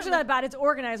 it's actually not bad. It's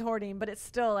organized hoarding, but it's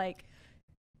still like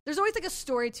there's always like a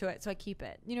story to it, so I keep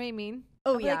it. You know what I mean?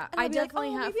 Oh yeah. I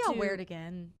definitely have maybe I'll wear it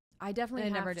again. I definitely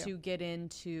have to get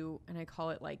into, and I call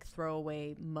it like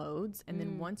throwaway modes. And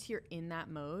then once you're in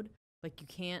that mode, like you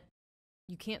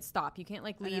can't stop. You can't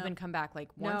like leave and come back. Like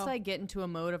once I get into a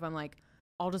mode of I'm like,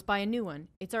 I'll just buy a new one.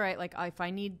 It's all right. Like if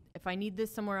I need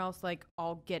this somewhere else, like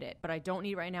I'll get it. But I don't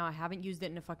need it right now. I haven't used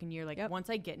it in a fucking year. Like once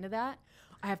I get into that,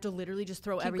 I have to literally just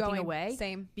throw everything away.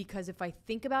 Same. Because if I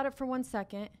think about it for 1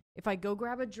 second, if I go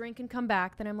grab a drink and come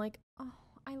back, then I'm like, oh,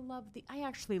 I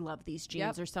actually love these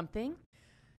jeans or something.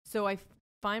 So I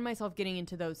find myself getting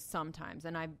into those sometimes,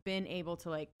 and I've been able to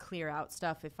like clear out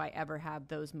stuff if I ever have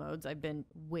those modes. I've been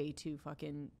way too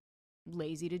fucking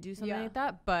lazy to do something like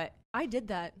that, but I did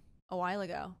that a while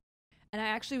ago, and I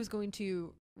actually was going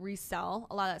to resell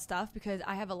a lot of that stuff because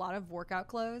I have a lot of workout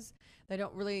clothes that I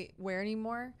don't really wear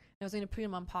anymore, and I was going to put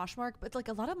them on Poshmark, but it's like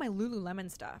a lot of my Lululemon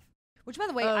stuff, which by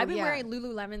the way, I've been wearing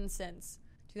Lululemon since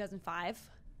 2005.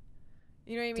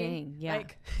 You know what I mean? Dang, yeah.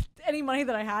 Like, any money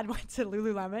that I had went to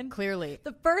Lululemon. Clearly.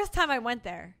 The first time I went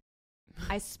there,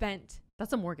 I spent...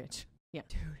 That's a mortgage. Yeah.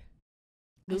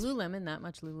 Dude. Lululemon, that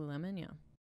much Lululemon? Yeah.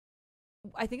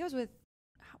 I think I was with...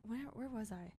 Where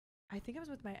was I? I think I was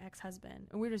with my ex-husband.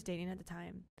 And we were just dating at the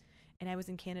time. And I was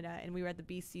in Canada, and we were at the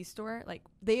BC store. Like,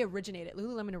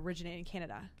 Lululemon originated in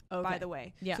Canada, by the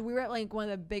way. Yeah. So we were at, like, one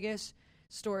of the biggest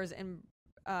stores in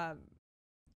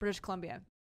British Columbia.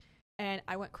 And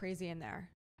I went crazy in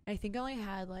there. And I think I only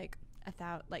had, like,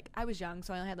 I was young,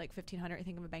 so I only had, like, $1,500, I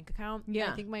think, in my bank account. Yeah.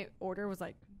 And I think my order was,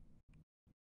 like,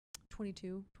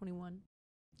 22, 21.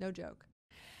 No joke.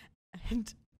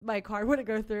 And my card wouldn't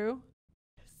go through.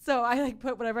 So I, like,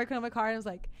 put whatever I could on my card, and I was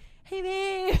like, hey,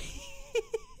 babe.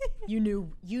 You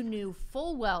knew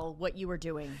full well what you were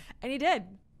doing. And he did.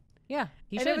 Yeah.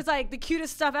 It was like the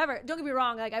cutest stuff ever. Don't get me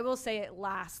wrong. Like, I will say it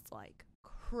lasts like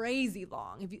crazy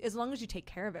long as long as you take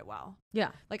care of it well.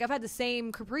 Yeah. Like, I've had the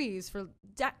same capris for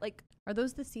like. Are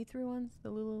those the see-through ones? The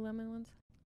Lululemon ones?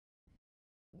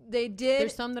 They did.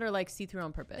 There's some that are like see-through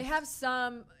on purpose. They have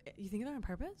some. You think they're on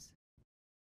purpose?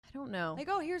 I don't know. Like,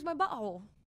 oh, here's my butthole.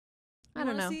 I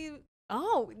don't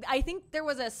know. I think there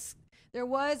was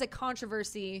a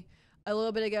controversy a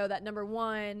little bit ago that, number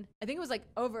one, I think it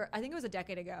was a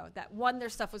decade ago, that one, their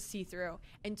stuff was see-through,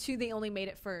 and two, they only made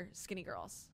it for skinny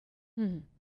girls.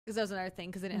 Because that was another thing,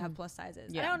 because they didn't have plus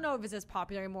sizes. Yeah. I don't know if it's as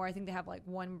popular anymore. I think they have like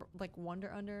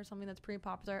Wonder Under or something that's pretty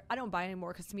popular. I don't buy it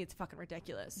anymore because to me it's fucking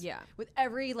ridiculous. Yeah. With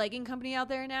every legging company out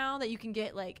there now that you can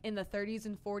get like in the 30s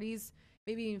and 40s,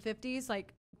 maybe even 50s,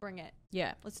 like, bring it.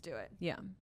 Yeah. Let's do it. Yeah.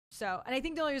 So, and I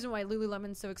think the only reason why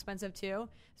Lululemon's so expensive too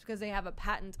is because they have a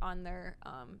patent on their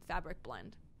fabric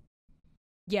blend.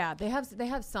 Yeah, they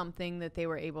have something that they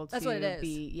were able to. That's what it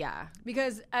is. Yeah.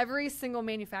 Because every single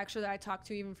manufacturer that I talk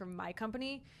to, even from my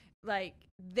company, like,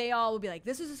 they all will be like,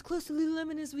 this is as close to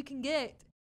Lululemon as we can get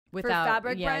for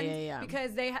fabric blends. Yeah.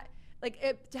 Because they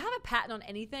to have a patent on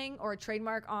anything or a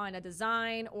trademark on a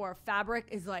design or a fabric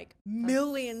is like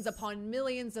millions upon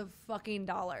millions of fucking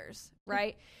dollars,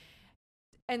 right?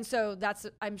 And so that's,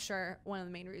 I'm sure, one of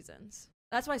the main reasons.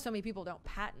 That's why so many people don't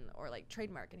patent or like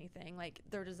trademark anything, like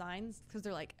their designs, because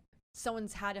they're like,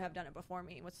 someone's had to have done it before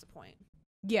me. What's the point?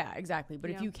 Yeah, exactly.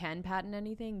 But if you can patent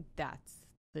anything, that's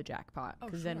the jackpot.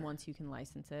 Because then once you can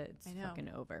license it, it's fucking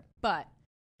over. But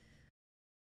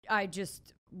I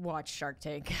just watched Shark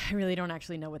Tank. I really don't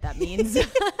actually know what that means.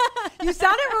 You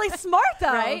sounded really smart, though.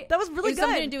 Right? That was really good.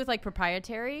 Something to do with like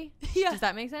proprietary. Yeah. Does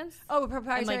that make sense? Oh,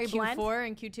 proprietary and like Q4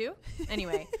 and Q2.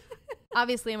 Anyway,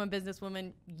 obviously I'm a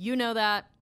businesswoman. You know that.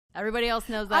 Everybody else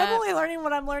knows that. I'm only learning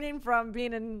what I'm learning from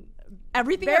being in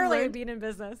everything. Being in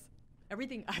business.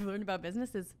 Everything I've learned about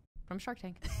business is from Shark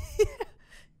Tank.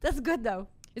 That's good, though.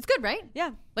 It's good, right?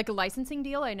 Yeah. Like a licensing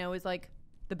deal, I know, is like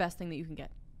the best thing that you can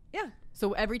get. Yeah.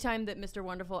 So every time that Mr.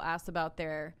 Wonderful asks about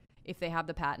if they have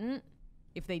the patent,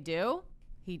 if they do,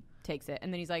 he takes it.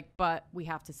 And then he's like, but we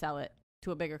have to sell it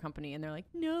to a bigger company. And they're like,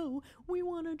 no, we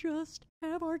want to just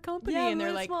have our company. Yeah, and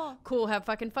they're like, cool, have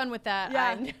fucking fun with that.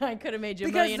 Yeah. I could have made you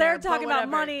a millionaire. Because they're talking about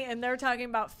money and they're talking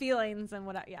about feelings and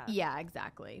what. Yeah. Yeah,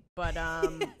 exactly. But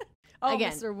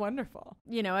again, Mr. Wonderful.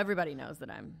 You know, everybody knows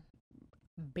that I'm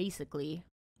basically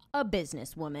a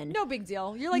businesswoman. No big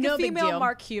deal. You're like a female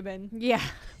Mark Cuban. Yeah.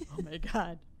 Oh my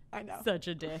God. I know. Such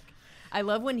a dick. I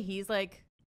love when he's like,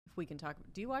 if we can talk.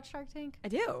 Do you watch Shark Tank? I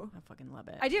do. I fucking love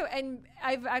it. I do. And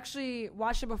I've actually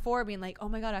watched it before being like, oh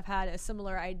my God, I've had a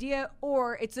similar idea.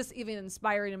 Or it's just even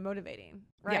inspiring and motivating,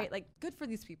 right? Yeah. Like, good for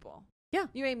these people. Yeah.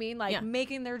 You know what I mean? Like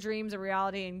making their dreams a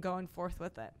reality and going forth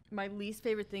with it. My least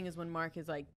favorite thing is when Mark is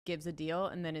like, gives a deal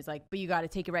and then is like, but you got to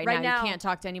take it right now. You can't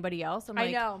talk to anybody else. I'm like,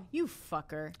 I know. You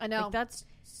fucker. I know. Like, that's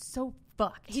so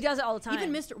fucked. He does it all the time.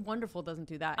 Even Mr. Wonderful doesn't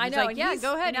do that. I know. Like, yeah,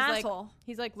 go ahead.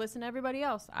 He's like, listen to everybody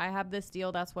else. I have this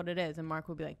deal. That's what it is. And Mark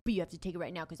will be like, but you have to take it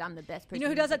right now because I'm the best person. You know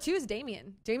who does that too is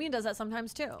Damien. Damien does that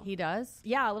sometimes too. He does?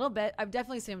 Yeah, a little bit. I've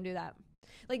definitely seen him do that.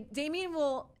 Like, Damien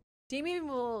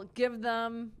will give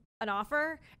them an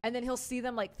offer and then he'll see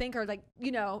them like think or like,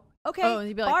 you know, okay, and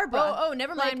he'd be like, Barbara. Oh,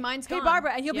 never mind, like, mine's gone. Hey,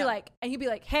 Barbara. And he'll be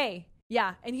like, hey,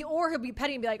 yeah. And he'll be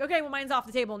petty and be like, okay, well, mine's off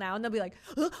the table now. And they'll be like,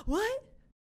 what?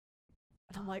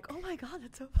 And I'm like, oh my God,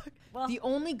 that's so fucking. Well, the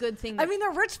only good thing. I mean,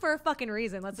 they're rich for a fucking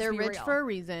reason. They're rich real. for a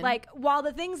reason. Like, while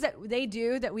the things that they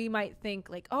do that we might think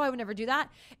like, oh, I would never do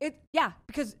that.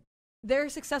 Because they're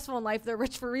successful in life. They're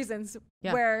rich for reasons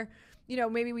where, you know,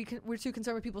 maybe we're too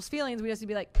concerned with people's feelings. We just need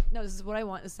to be like, no, this is what I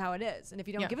want. This is how it is. And if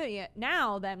you don't give it yet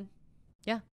now, then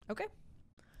okay.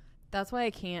 That's why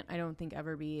I don't think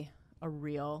ever be a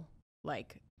real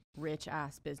like rich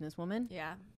ass businesswoman.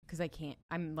 Yeah. Because I can't.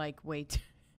 I'm like, wait.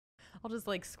 I'll just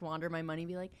like squander my money and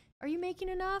be like, are you making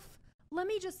enough? let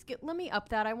me up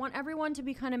that. I want everyone to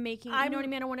be kind of making, you know what I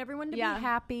mean? I want everyone to be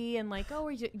happy and like, oh,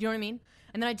 you know what I mean?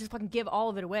 And then I just fucking give all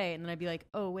of it away. And then I'd be like,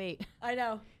 oh, wait. I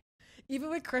know. Even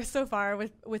with Chris so far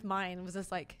with mine was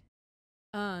just like,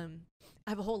 I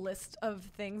have a whole list of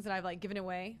things that I've like given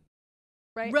away.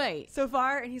 Right. So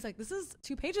far. And he's like, this is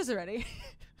 2 pages already.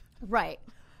 Right.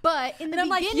 But in the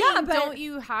beginning, don't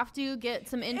you have to get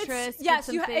some interest? Yes,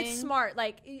 it's smart.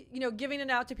 Like, you know, giving it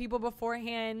out to people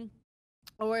beforehand.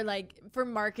 Or like for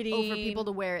marketing. Oh, for people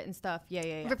to wear it and stuff.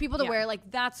 Yeah. For people to wear,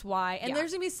 like that's why. And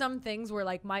there's gonna be some things where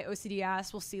like my OCD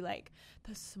ass will see like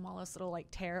the smallest little like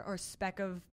tear or speck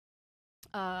of,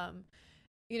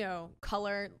 you know,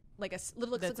 color, like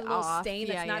looks like a little stain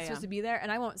that's not supposed to be there,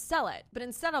 and I won't sell it. But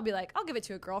instead, I'll be like, I'll give it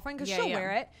to a girlfriend because she'll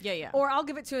wear it. Yeah. Or I'll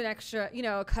give it to an extra, you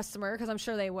know, a customer because I'm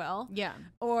sure they will. Yeah.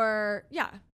 Or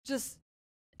just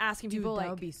asking people like,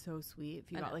 that would be so sweet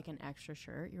if you got like an extra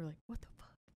shirt. You're like, what the fuck?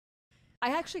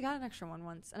 I actually got an extra one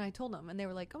once, and I told them, and they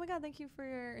were like, oh my God, thank you for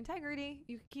your integrity.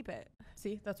 You can keep it.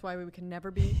 See, that's why we can never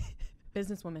be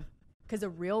businesswomen. Because a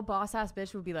real boss-ass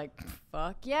bitch would be like,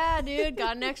 fuck yeah, dude,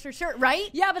 got an extra shirt, right?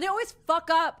 Yeah, but they always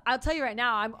fuck up. I'll tell you right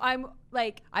now, I'm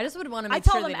like... I just would want to make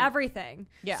sure I tell them everything.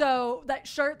 Yeah. So that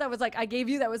shirt that was like, I gave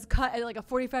you that was cut at like a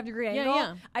 45-degree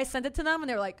angle, I sent it to them, and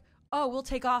they were like, oh, we'll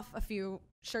take off a few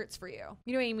shirts for you.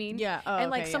 You know what I mean? Yeah. And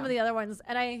like some of the other ones,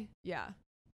 and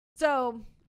So...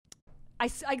 I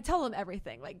tell them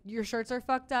everything. Like, your shirts are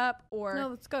fucked up, or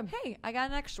no, it's good. Hey, I got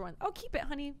an extra one. Oh, keep it,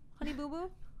 honey boo boo.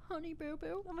 Honey boo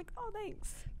boo. I'm like, oh,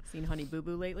 thanks. Seen Honey Boo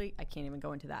Boo lately? I can't even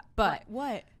go into that. But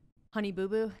what? Honey Boo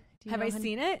Boo. Have I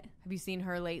seen it? Have you seen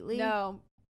her lately? No.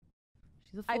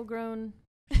 She's a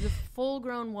full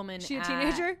grown woman. She a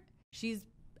teenager?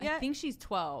 I think she's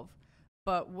 12.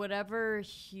 But whatever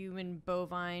human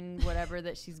bovine, whatever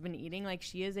that she's been eating, like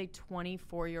she is a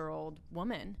 24-year-old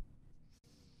woman.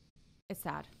 It's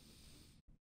sad.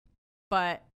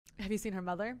 But have you seen her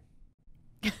mother?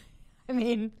 I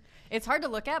mean, it's hard to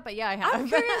look at, but yeah, I have. I'm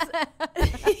curious.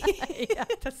 Yeah.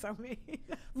 That's so mean.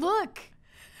 Look.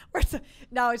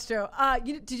 No, it's true.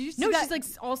 Did you see that? No, she's like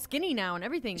all skinny now and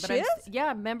everything. But she is? Yeah,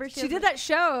 remember she did that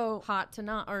show. Hot to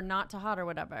Not, or Not to Hot or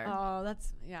whatever. Oh,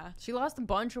 that's, She lost a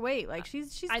bunch of weight. Like,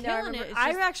 she's killing it. I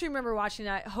actually remember watching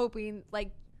that, hoping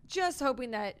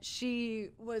that she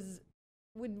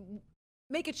would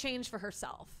make a change for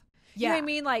herself. You know what I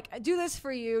mean? Like, do this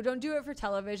for you. Don't do it for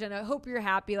television. I hope you're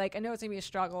happy. Like, I know it's going to be a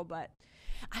struggle, but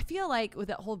I feel like with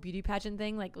that whole beauty pageant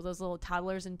thing, like with those little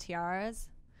toddlers and tiaras,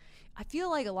 I feel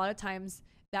like a lot of times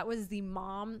that was the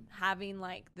mom having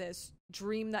like this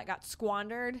dream that got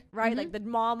squandered, right? Mm-hmm. Like the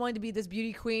mom wanted to be this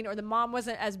beauty queen, or the mom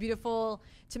wasn't as beautiful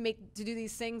to do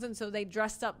these things, and so they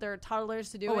dressed up their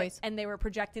toddlers to do it, and they were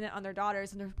projecting it on their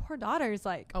daughters, and their poor daughters,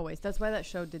 like always. That's why that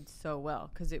show did so well,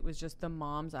 because it was just the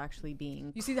moms actually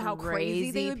being how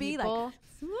crazy they would people. Be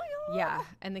like,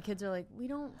 and the kids are like, we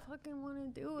don't fucking want to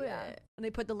do it, and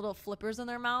they put the little flippers in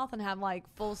their mouth and have like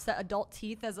full set adult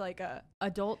teeth as like a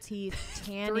adult teeth,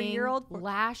 tanning, 3-year-old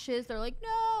lashes. They're like,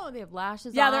 no, they have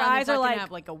lashes. Yeah, their eyes are like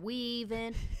have like a weave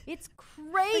in. It's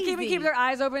crazy. They can't even keep their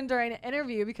eyes open during an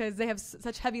interview because they have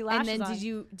such heavy lashes. And then on.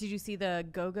 did you see the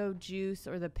go-go juice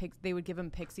or they would give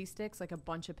them pixie sticks, like a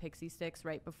bunch of pixie sticks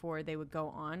right before they would go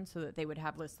on, so that they would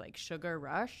have this like sugar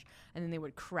rush, and then they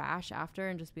would crash after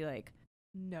and just be like,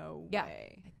 no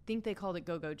way. I think they called it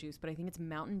go-go juice, but I think it's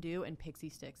Mountain Dew and pixie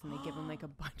sticks, and they give them like a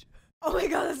bunch. Oh my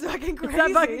God, that's fucking crazy. Is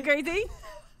that fucking crazy?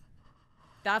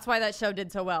 That's why that show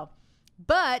did so well.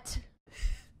 But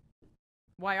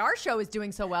why our show is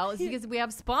doing so well is because we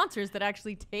have sponsors that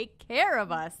actually take care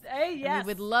of us. Hey, yes. And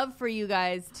we would love for you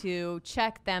guys to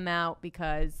check them out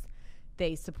because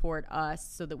they support us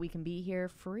so that we can be here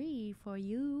free for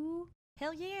you.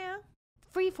 Hell yeah.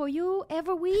 Free for you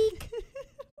every week.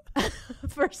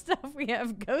 First up, we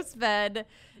have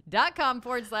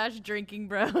ghostbed.com/Drinkin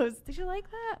Bros. Did you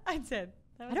like that? I did.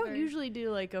 I don't usually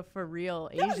do like a for real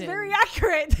Asian. That was very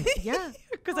accurate. Yeah.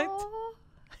 Because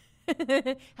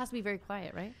has to be very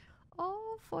quiet, right?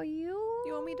 Oh, for you.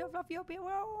 You want me to fluff your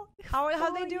pillow?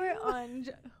 How they do it on?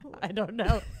 I don't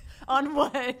know. On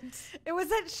what? It was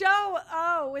that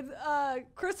show. With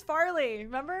Chris Farley.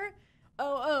 Remember?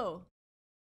 Oh.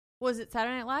 Was it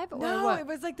Saturday Night Live? Or no, what? It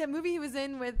was like that movie he was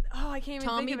in with. I can't even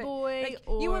Tommy think of Boy. It.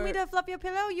 Like, you want me to fluff your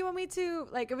pillow? You want me to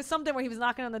it was something where he was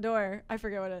knocking on the door. I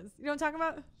forget what it is. You know what I'm talking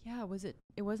about? Yeah. Was it?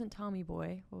 It wasn't Tommy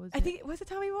Boy. What was it? I think was it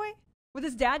Tommy Boy with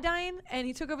his dad dying and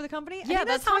he took over the company. Yeah,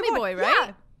 that's Tommy Boy, right?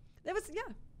 Yeah. That was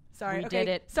Sorry, we did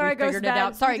it. Sorry, we figured it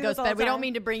out. Sorry, Ghostbed. We don't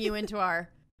mean mean to bring you into our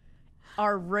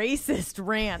racist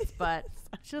rants, but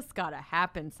it's just gotta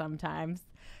happen sometimes.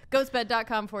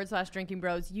 ghostbed.com/Drinkin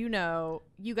Bros. You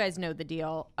guys know the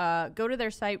deal. Go to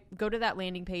their site, go to that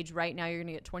landing page right now. You're going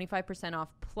to get 25% off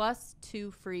plus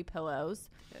 2 free pillows.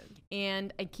 Good.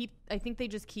 And I think they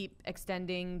just keep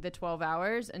extending the 12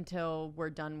 hours until we're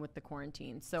done with the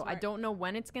quarantine. So I don't know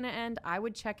when it's going to end. I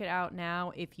would check it out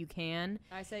now if you can.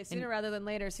 I say sooner rather than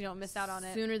later so you don't miss out on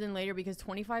it. Sooner than later, because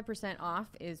 25% off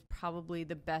is probably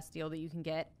the best deal that you can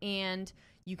get. And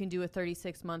you can do a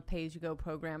 36-month pay-as-you-go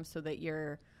program so that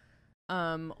you're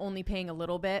only paying a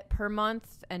little bit per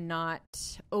month and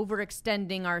not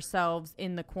overextending ourselves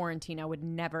in the quarantine. I would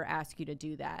never ask you to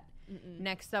do that.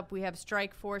 Next up, we have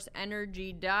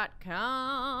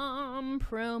StrikeForceEnergy.com.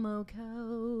 Promo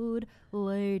code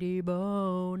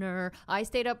LadyBoner. I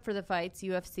stayed up for the fights,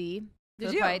 UFC.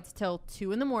 Did you? Fights till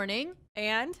 2 a.m.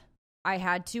 And? I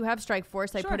had to have Strike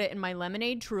Force. I put it in my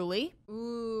lemonade Truly.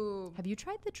 Ooh. Have you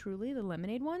tried the Truly, the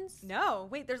lemonade ones? No.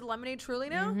 Wait, there's lemonade Truly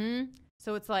now? Mm-hmm.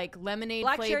 So it's like lemonade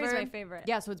black flavor. Black cherry is my favorite.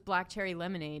 Yeah, so it's black cherry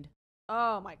lemonade.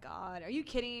 Oh my God. Are you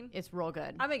kidding? It's real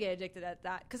good. I'm going to get addicted at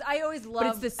that because I always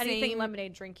love anything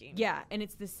lemonade drinking. Yeah, and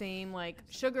it's the same like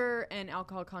sugar and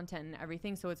alcohol content and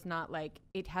everything. So it's not like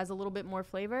it has a little bit more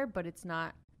flavor, but it's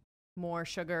not more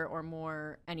sugar or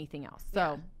more anything else.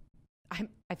 So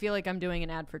I feel like I'm doing an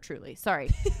ad for Truly. Sorry.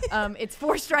 It's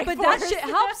for Strike Force. But that shit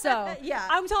helps though. Yeah.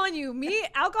 I'm telling you,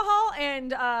 alcohol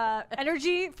and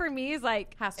energy for me is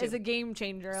like is a game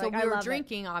changer. So like, we were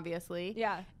drinking, obviously.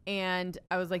 Yeah. And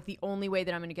I was like, the only way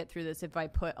that I'm going to get through this if I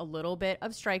put a little bit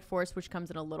of Strike Force, which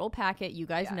comes in a little packet. You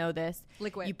guys know this.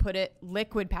 Liquid. You put it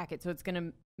liquid packet, so it's going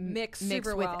to mix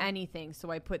super with well. Anything.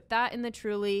 So I put that in the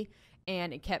Truly.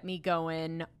 And it kept me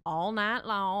going all night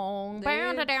long.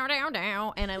 Down, down,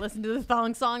 down. And I listened to the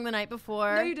thong song the night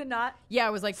before. No, you did not. Yeah, I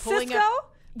was like pulling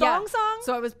up. Thong song?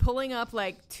 So I was pulling up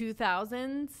like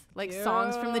 2000s, like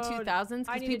songs from the 2000s.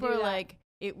 Because people are like,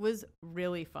 it was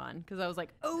really fun. Because I was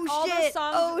like, all those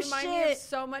songs remind me of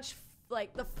so much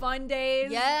like the fun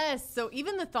days. Yes. So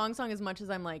even the thong song, as much as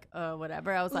I'm like,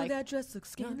 whatever, I was like, that dress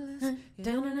looks scandalous.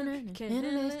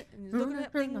 Looking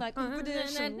at thing like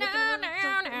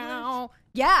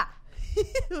yeah.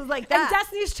 It was like that. And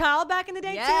Destiny's Child back in the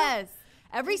day too. Yes.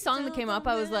 Every song that came up,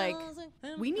 I was like,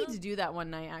 we need to do that one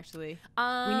night, actually.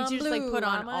 We need to just like put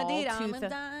on all 2000.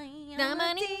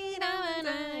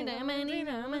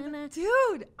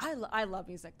 Dude, I love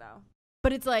music though.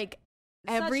 But it's like,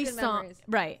 every song,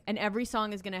 right? And every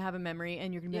song is gonna have a memory,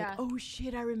 and you're gonna be like, "Oh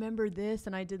shit, I remember this,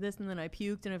 and I did this, and then I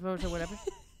puked, and I voted or whatever."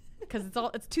 Because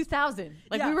it's 2000.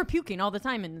 Like we were puking all the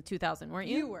time in 2000, weren't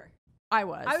you? You were. I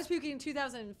was. I was puking in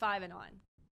 2005 and on.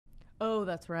 Oh,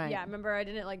 that's right. Yeah, remember I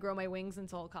didn't like grow my wings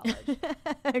until college.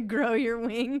 Grow your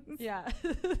wings. Yeah.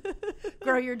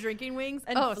 Grow your drinking wings.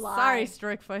 And fly. Sorry,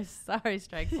 Strike Force.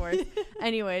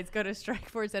 Anyways, go to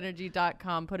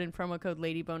StrikeForceEnergy.com. Put in promo code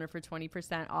LadyBoner for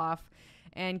 20% off.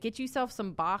 And get yourself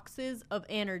some boxes of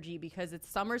energy because it's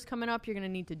summer's coming up. You're going to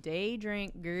need to day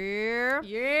drink.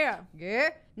 Yeah.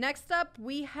 Next up,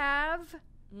 we have...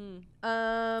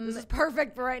 this is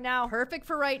perfect for right now. Perfect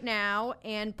for right now,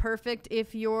 and perfect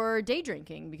if you're day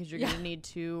drinking because you're going to need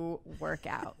to work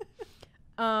out.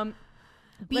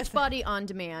 Beachbody On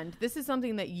Demand. This is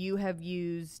something that you have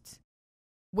used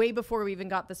way before we even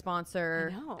got the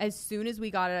sponsor. I know. As soon as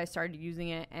we got it, I started using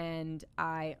it, and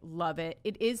I love it.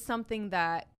 It is something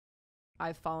that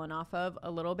I've fallen off of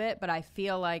a little bit, but I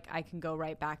feel like I can go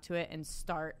right back to it and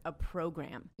start a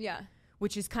program. Yeah.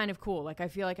 Which is kind of cool. Like, I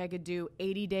feel like I could do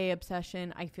 80-day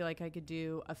obsession. I feel like I could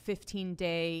do a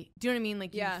 15-day. Do you know what I mean?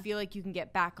 Like, you feel like you can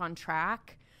get back on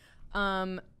track.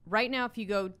 Right now, if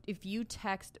you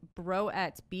text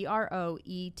Broettes, BROETTES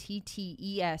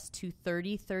to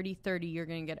 303030, you're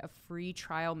going to get a free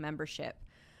trial membership.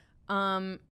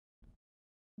 What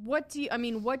do you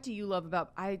love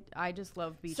about, I just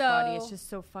love Beachbody. It's just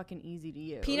so fucking easy to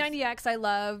use. P90X I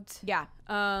loved. Yeah.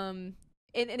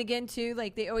 And again too,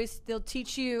 like they'll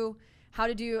teach you how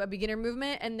to do a beginner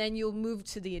movement and then you'll move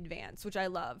to the advanced, which I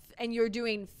love. And you're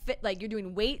doing you're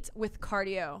doing weight with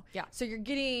cardio. Yeah. So you're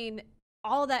getting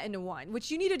all of that into one,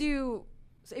 which you need to do.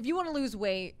 So if you want to lose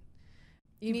weight,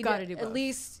 you've got to do both. At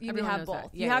least you need to have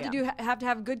both. Yeah, you have to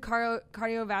have good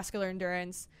cardiovascular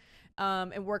endurance.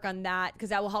 And work on that because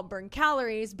that will help burn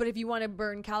calories. But if you want to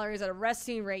burn calories at a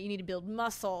resting rate, you need to build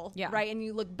muscle, right? And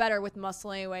you look better with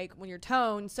muscle anyway when you're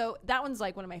toned. So that one's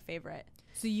like one of my favorite.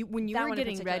 So when you were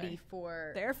getting ready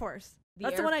for the Air Force,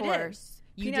 that's the one I did.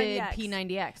 You did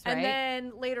P90X, right? And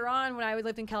then later on, when I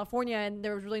lived in California and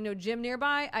there was really no gym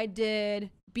nearby, I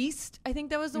did Beast. I think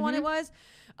that was the one it was.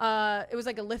 It was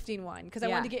like a lifting one because I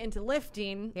wanted to get into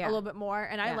lifting a little bit more,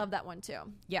 and I love that one too.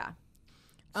 Yeah.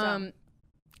 So.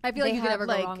 I feel like you could never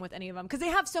go wrong with any of them because they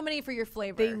have so many for your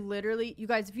flavor. They literally, you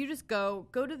guys, if you just go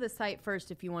to the site first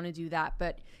if you want to do that,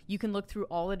 but you can look through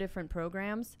all the different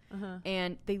programs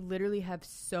and they literally have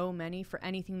so many for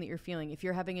anything that you're feeling. If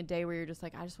you're having a day where you're just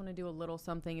like, I just want to do a little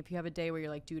something. If you have a day where you're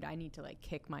like, dude, I need to like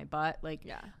kick my butt. Like,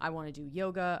 I want to do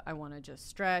yoga. I want to just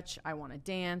stretch. I want to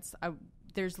dance.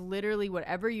 There's literally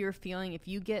whatever you're feeling. If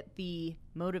you get the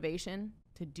motivation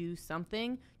to do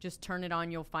something, just turn it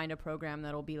on. You'll find a program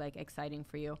that'll be like exciting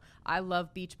for you. I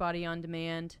love Beachbody On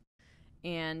Demand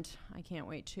and I can't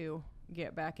wait to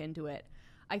get back into it.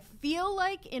 I feel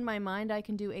like in my mind I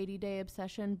can do 80-day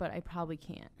obsession, but I probably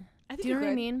can't. Do you know what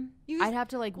I mean? I'd have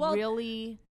to like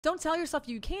really... Don't tell yourself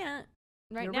you can't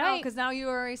now because now you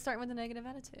are already starting with a negative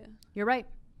attitude. You're right.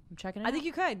 I'm checking it out. I think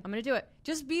you could. I'm going to do it.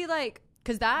 Just be like...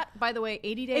 Because that, by the way,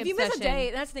 80-day obsession... If you miss a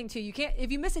day, that's the thing too. You can't...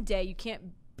 If you miss a day, you can't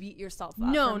beat yourself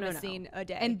up for missing a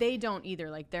day. And they don't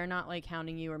either. Like, they're not like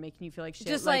hounding you or making you feel like shit.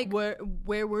 Just like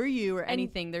where were you or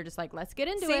anything. They're just like, let's get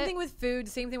into it. Same thing with food.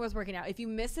 Same thing with working out. If you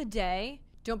miss a day,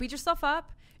 don't beat yourself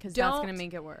up. Because that's going to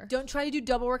make it worse. Don't try to do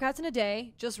double workouts in a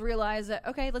day. Just realize that,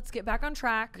 okay, let's get back on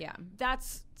track. Yeah.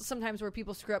 That's sometimes where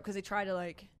people screw up because they try to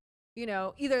like, you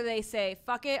know, either they say,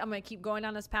 fuck it, I'm going to keep going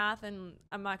down this path and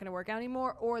I'm not going to work out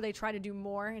anymore. Or they try to do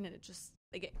more and it just,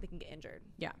 they can get injured.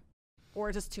 Yeah.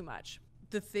 Or just too much.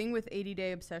 The thing with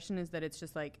 80-day obsession is that it's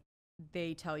just like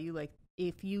they tell you like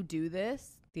if you do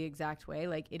this the exact way,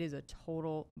 like it is a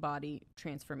total body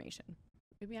transformation.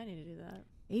 Maybe I need to do that.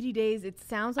 80 days, it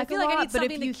sounds like I feel a like lot, I need something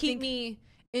but if you to keep me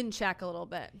in check a little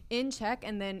bit. In check,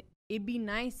 and then it'd be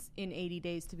nice in 80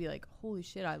 days to be like, holy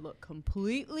shit, I look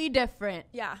completely different.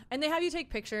 Yeah, and they have you take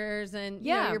pictures and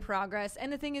you know, your progress.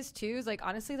 And the thing is too is like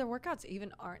honestly the workouts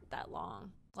even aren't that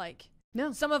long. Like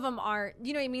no, some of them aren't,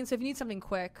 you know what I mean? So if you need something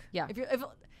quick, if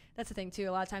that's the thing too.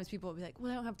 A lot of times people will be like,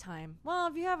 well, I don't have time. Well,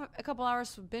 if you have a couple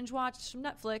hours to binge watch some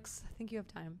Netflix, I think you have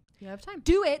time. You have time.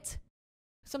 Do it.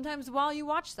 Sometimes while you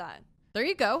watch that. There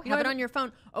you go. Have it on your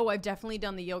phone. Oh, I've definitely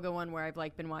done the yoga one where I've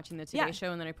like been watching the Today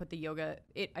Show and then I put the yoga,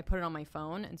 I put it on my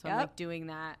phone. And so I'm like doing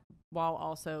that while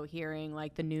also hearing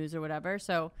like the news or whatever.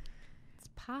 So it's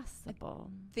possible.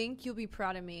 I think you'll be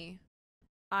proud of me.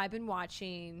 I've been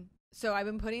watching... So I've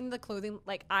been putting the clothing,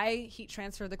 like I heat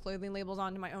transfer the clothing labels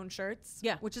onto my own shirts.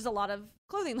 Yeah. Which is a lot of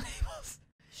clothing labels.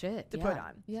 Shit. To put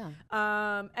on. Yeah.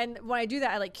 And when I do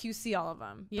that, I like QC all of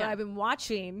them. Yeah. But I've been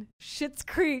watching Schitt's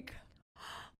Creek.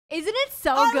 Isn't it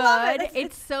so good?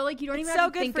 It's so like, you don't even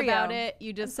have to think about it.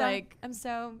 You just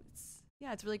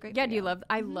it's really great. Yeah.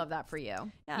 I love that for you.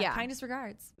 Yeah. Kindest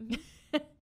regards.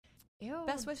 Ew,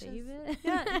 best wishes. David.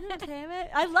 Yeah, damn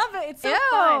it. I love it. It's so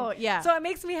fun. Yeah. So it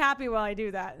makes me happy while I do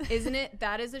that. Isn't it?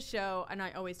 That is a show. And I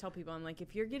always tell people, I'm like,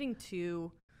 if you're getting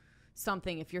too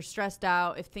something, if you're stressed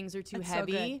out, if things are too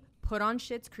heavy, put on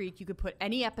Schitt's Creek. You could put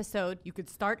any episode. You could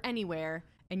start anywhere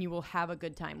and you will have a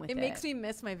good time with it. It makes me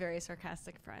miss my very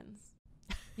sarcastic friends.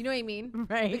 You know what I mean?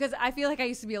 Right. Because I feel like I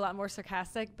used to be a lot more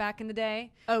sarcastic back in the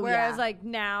day. Whereas like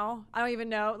now, I don't even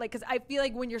know. Like, because I feel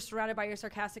like when you're surrounded by your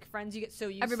sarcastic friends, you get so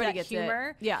used to that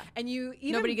humor. Yeah. And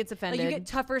nobody gets offended. Like, you get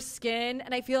tougher skin.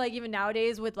 And I feel like even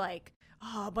nowadays with like,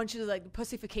 a bunch of like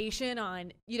pussification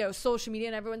on, you know, social media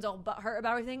and everyone's all butthurt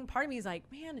about everything. Part of me is like,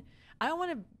 man, I don't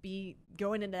want to be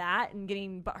going into that and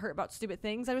getting butthurt about stupid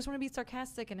things. I just want to be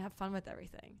sarcastic and have fun with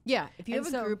everything. Yeah. If you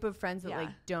have a group of friends that like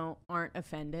aren't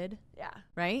offended. Yeah.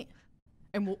 Right?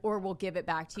 And we'll give it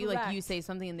back to you. Like you say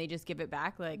something and they just give it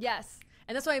back. Like yes.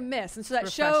 And that's what I miss. And so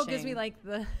that show gives me like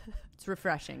it's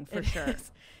refreshing for sure.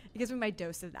 It gives me my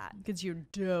dose of that. Gives you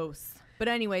a dose. But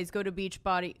anyways, go to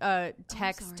Beachbody.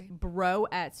 Text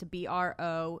Broettes,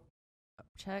 B-R-O.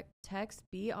 Text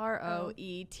BROETTES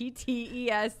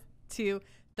to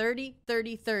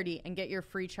 303030 and get your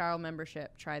free trial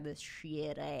membership. Try this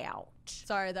shit out.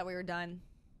 Sorry that we were done.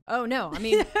 Oh no, I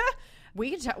mean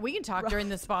we can talk during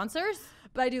the sponsors.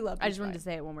 But I do love. I just wanted to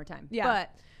say it one more time. Yeah.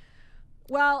 But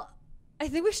well, I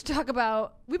think we should talk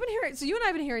about. We've been hearing. So you and I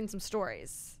have been hearing some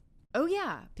stories. Oh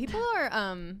yeah, people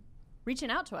are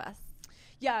reaching out to us.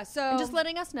 Yeah, so and just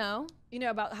letting us know, you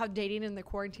know, about how dating and the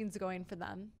quarantine's going for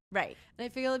them. Right. And I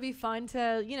feel it'd be fun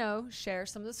to, you know, share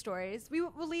some of the stories.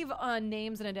 We'll leave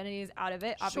names and identities out of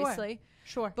it, obviously.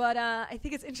 Sure. But I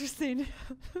think it's interesting.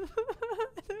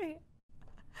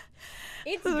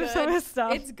 It's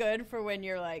good. It's good for when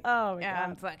you're like, oh my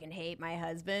God, I fucking hate my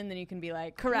husband. Then you can be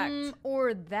like, correct.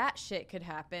 Or that shit could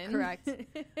happen. Correct.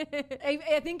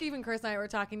 I think even Chris and I were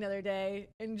talking the other day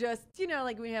and just, you know,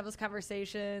 like we have those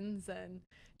conversations and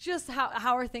just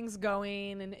how are things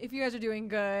going and if you guys are doing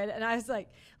good. And I was like,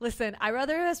 listen, I'd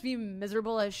rather us be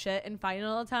miserable as shit and fighting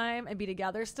all the time and be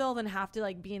together still than have to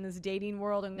like be in this dating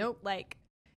world and like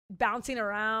bouncing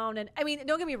around. And I mean,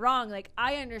 don't get me wrong, like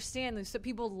I understand that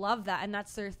people love that and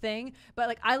that's their thing, but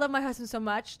like I love my husband so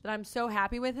much that I'm so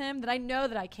happy with him that I know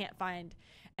that I can't find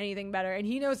anything better, and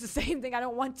he knows the same thing. I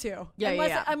don't want to.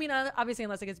 I mean, obviously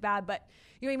unless it gets bad, but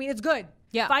you know what I mean, it's good.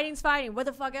 Fighting's fighting, what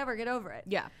the fuck ever, get over it.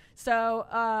 So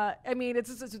I mean,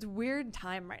 it's a weird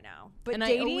time right now, but and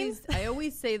dating, I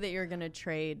always say that you're gonna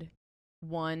trade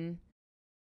one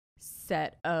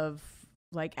set of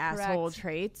like asshole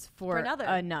traits for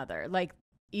another. Like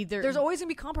either there's always gonna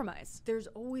be compromise. There's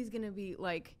always gonna be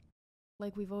like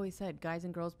we've always said, guys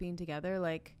and girls being together,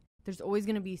 like there's always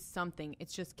gonna be something.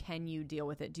 It's just, can you deal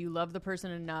with it? Do you love the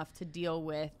person enough to deal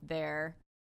with their...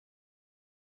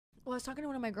 Well, I was talking to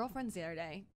one of my girlfriends the other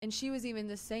day, and she was even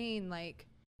just saying like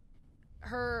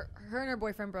her and her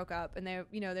boyfriend broke up, and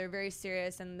they're very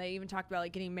serious, and they even talked about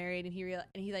like getting married, and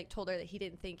he like told her that he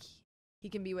didn't think he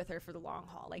can be with her for the long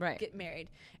haul, like get married.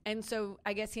 And so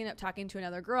I guess he ended up talking to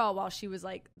another girl while she was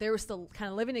like, they were still kind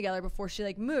of living together before she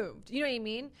like moved. You know what I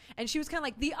mean? And she was kind of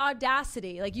like, the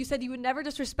audacity. Like you said, you would never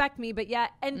disrespect me, but yet,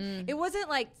 and it wasn't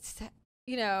like,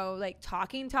 you know, like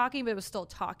talking, but it was still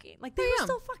talking. Like they were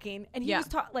still fucking, and he was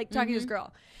talking to his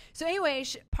girl. So anyway,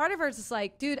 part of her is just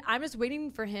like, dude, I'm just waiting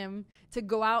for him to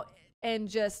go out and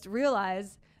just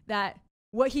realize that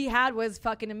what he had was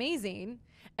fucking amazing.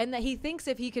 And that he thinks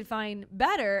if he could find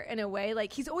better in a way,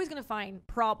 like he's always going to find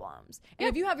problems. And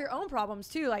if you have your own problems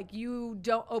too, like you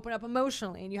don't open up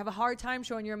emotionally and you have a hard time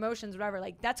showing your emotions, whatever,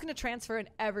 like that's going to transfer in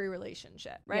every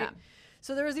relationship, right?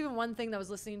 So there was even one thing that I was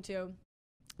listening to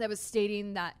that was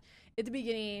stating that at the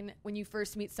beginning, when you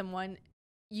first meet someone,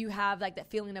 you have like that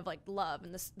feeling of like love,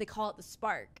 and they call it the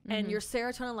spark, and your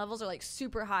serotonin levels are like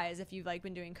super high, as if you've like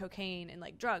been doing cocaine and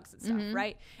like drugs and stuff,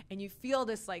 right? And you feel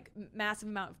this like massive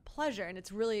amount of pleasure, and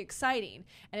it's really exciting,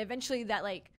 and eventually that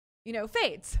like, you know,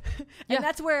 fades. And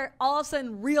that's where all of a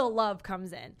sudden real love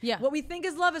comes in. What we think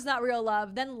is love is not real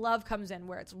love. Then love comes in,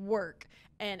 where it's work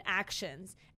and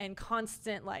actions and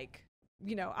constant, like,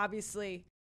 you know, obviously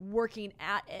working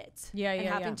at it and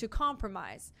having to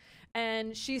compromise.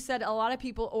 And she said a lot of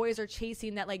people always are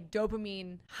chasing that like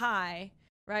dopamine high,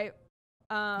 right?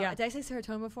 Did I say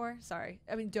serotonin before? Sorry.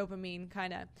 I mean, dopamine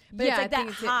kind of. But it's like that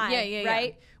high,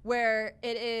 right? Where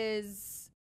it is,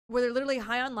 where they're literally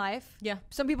high on life.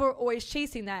 Some people are always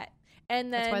chasing that.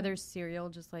 And then that's why there's serial,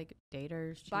 just like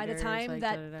daters, cheaters, by the time like,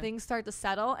 that things start to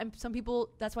settle, and some people,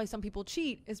 that's why some people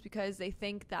cheat, is because they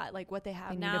think that like what they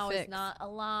have now is not a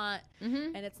lot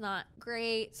and it's not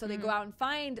great. So they go out and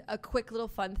find a quick little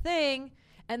fun thing,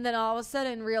 and then all of a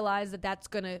sudden realize that that's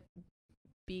going to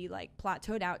be like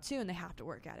plateaued out too, and they have to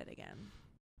work at it again.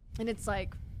 And it's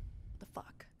like, the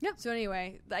fuck? So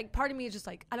anyway, like part of me is just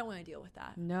like, I don't want to deal with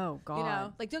that. No, God. You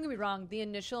know, like don't get me wrong, the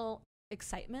initial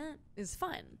excitement is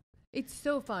fun. It's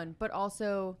so fun, but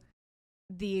also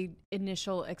the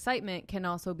initial excitement can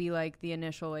also be like the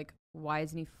initial, like, why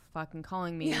isn't he fucking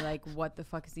calling me? Like, what the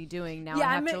fuck is he doing now?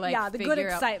 I have to like the good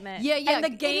excitement. And the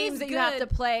games that you have to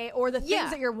play, or the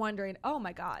things that you're wondering, oh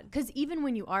my God. Because even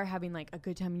when you are having like a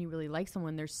good time and you really like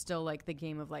someone, there's still like the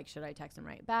game of like, should I text him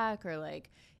right back? Or like,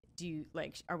 do you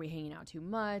like, are we hanging out too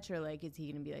much? Or like, is he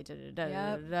going to be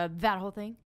like, that whole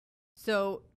thing?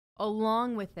 So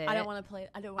along with it, I don't want to play.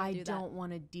 I don't want to do that. I don't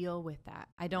want to deal with that.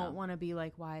 I don't want to be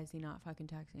like, why is he not fucking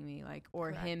texting me? Like, or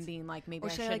him being like, maybe I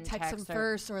shouldn't text him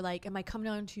first, or like, am I coming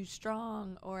on too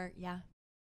strong? Or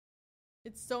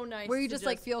it's so nice where you just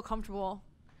like feel comfortable,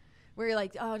 where you're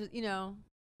like, oh, you know,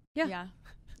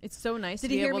 it's so nice. Did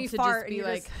to he be hear able me to fart? Just be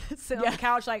like, sit on the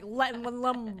couch, like letting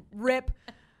them rip.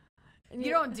 And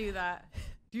you don't do that.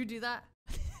 Do you do that?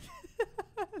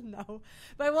 No,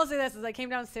 but I will say this: is I came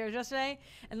downstairs yesterday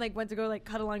and like went to go like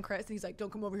cuddle on Chris, and he's like,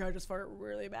 "Don't come over here, I just fart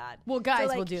really bad." Well, guys so,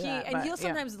 like, will do that, and he'll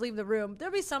sometimes leave the room.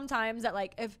 There'll be some times that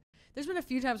like, if there's been a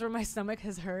few times where my stomach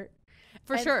has hurt,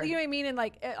 for sure, you know what I mean, and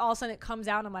like all of a sudden it comes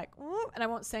out, and I'm like, and I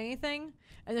won't say anything,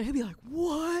 and then he'll be like,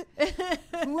 "What?"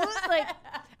 What? Like,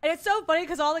 and it's so funny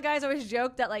because all the guys always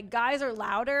joke that like guys are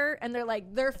louder, and they're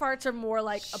like their farts are more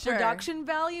like a production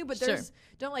value, but theirs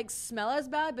don't like smell as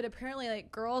bad. But apparently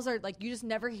like girls are like, you just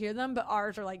never hear them, but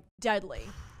ours are like deadly.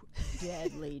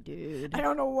 Deadly, dude. I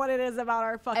don't know what it is about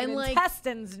our fucking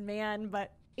intestines, man,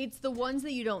 but it's the ones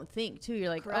that you don't think too. You're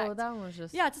like, oh, that one was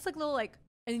just it's just like little like,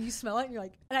 and you smell it and you're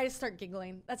like, and I just start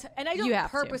giggling. And I don't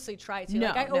purposely try to.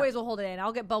 Like I always will hold it in.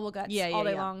 I'll get bubble guts all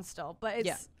day long still, but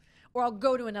it's or I'll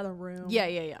go to another room.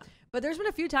 But there's been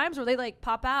a few times where they like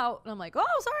pop out, and I'm like, oh,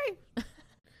 sorry.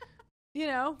 You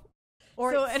know.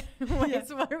 Or so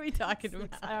what are we talking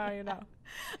about? I don't even know.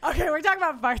 Okay, we're talking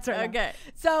about farts right now. Okay.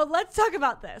 So let's talk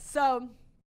about this. So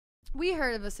we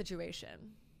heard of a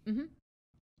situation. Mm-hmm.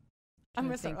 I'm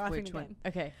going to start laughing again.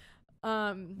 Okay.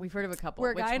 We've heard of a couple.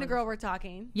 Where a guy and a girl were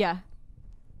talking. Yeah.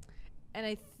 And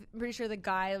I'm pretty sure the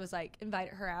guy was like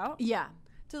invited her out. Yeah.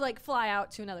 To like fly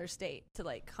out to another state to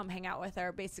like come hang out with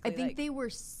her. Basically, I think they were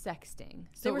sexting.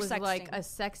 So it was like a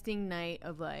sexting night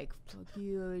of like, fuck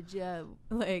you, Jeff.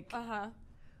 Like,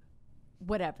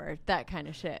 whatever, that kind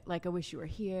of shit. Like, I wish you were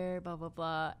here, blah, blah,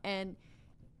 blah. And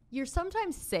you're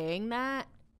sometimes saying that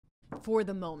for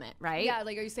the moment, right? Yeah,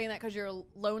 like, are you saying that because you're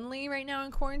lonely right now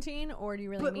in quarantine, or do you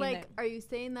really mean it? Are you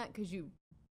saying that because you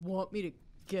want me to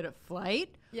get a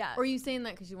flight? Yeah. Or are you saying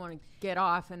that because you want to get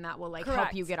off and that will, like,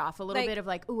 help you get off a little bit of,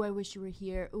 like, ooh, I wish you were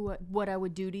here, ooh, what I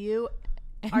would do to you?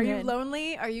 And are you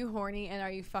lonely? Are you horny? And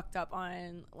are you fucked up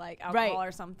on, like, alcohol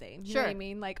or something? You know what I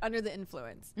mean? Like, under the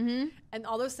influence. Mm-hmm. And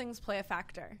all those things play a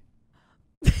factor.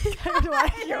 We're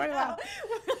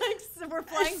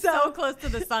flying so close to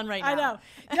the sun right now.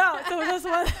 I know. No, so this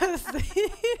one of those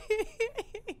things.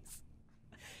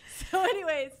 So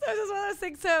anyways, so this is one of those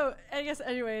things. So I guess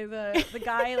anyway, the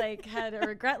guy like had a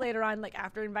regret later on, like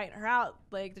after inviting her out,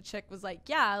 like the chick was like,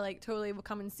 yeah, like totally will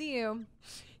come and see you.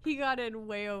 He got in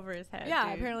way over his head.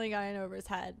 Yeah, apparently got in over his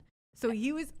head. So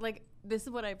he was like, this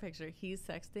is what I picture. He's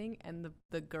sexting and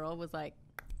the girl was like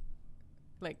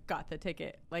got the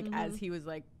ticket, like as he was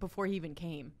like, before he even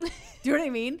came. Do you know what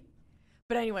I mean?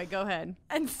 But anyway, go ahead.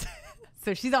 And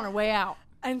so she's on her way out.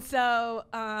 And so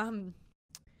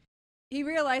he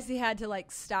realized he had to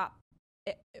like stop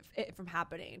it from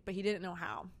happening, but he didn't know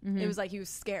how. It was like he was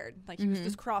scared, like he was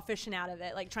just crawfishing out of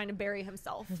it, like trying to bury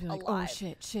himself alive. Like, oh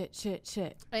shit.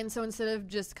 And so instead of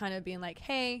just kind of being like,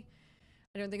 hey,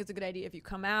 I don't think it's a good idea if you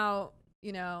come out,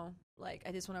 you know, like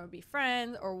I just want to be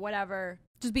friends or whatever,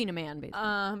 just being a man, basically.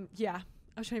 Yeah,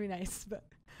 I was trying to be nice, but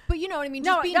you know what I mean.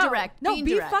 Just being direct. No,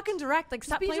 be fucking direct. Like,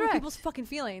 stop playing with people's fucking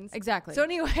feelings. Exactly. So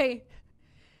anyway,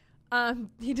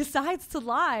 he decides to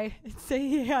lie and say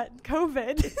he had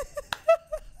COVID.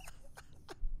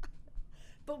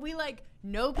 But we like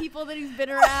know people that he's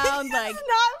been around. Like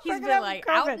he's been like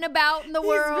COVID. Out and about in the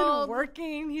world. He's been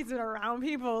working. He's been around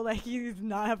people. Like he's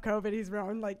not have COVID. He's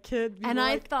around like kids. And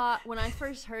I thought when I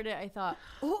first heard it, I thought,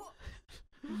 oh,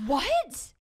 what?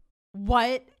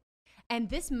 And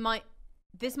this might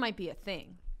be a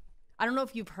thing. I don't know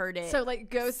if you've heard it. So like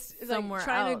ghosts somewhere like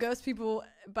trying to ghost people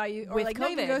by you, or with like COVID.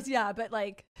 not even ghosts, yeah, but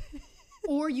like,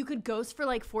 or you could ghost for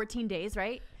like 14 days,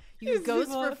 right? You could ghost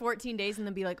for 14 days and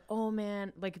then be like, oh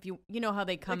man, like if you know how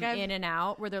they come like in and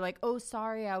out where they're like, oh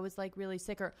sorry, I was like really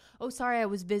sick, or oh sorry, I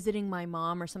was visiting my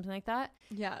mom or something like that.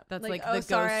 Yeah, that's like the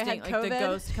ghosting, like the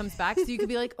ghost comes back. So you could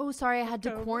be like, oh sorry, I had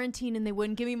to quarantine and they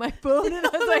wouldn't give me my phone, and I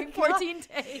was like 14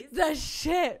 days. The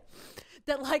shit.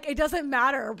 That like it doesn't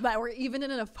matter that we're even in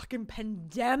a fucking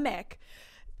pandemic,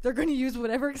 they're gonna use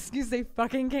whatever excuse they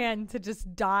fucking can to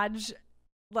just dodge,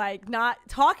 like not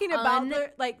talking about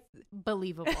their like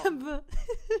believable.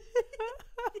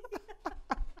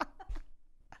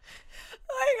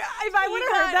 Like, if I would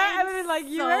have heard that, I would have been like,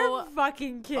 you are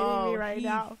fucking kidding me right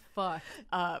now. Fucked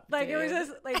up. Like, dude. it was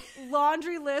just like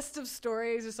laundry list of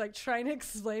stories, just like trying to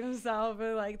explain himself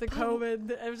and like the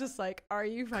COVID. It was just like, are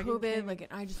you fucking COVID? kidding? Like, and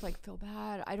I just like feel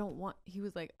bad. I don't want. He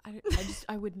was like, I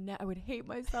would hate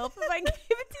myself if I gave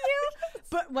it to you.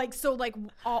 But like, so like,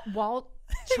 while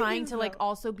trying to like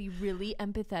also be really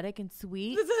empathetic and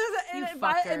sweet. And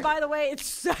by the way, it's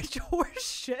such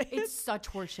horseshit. It's such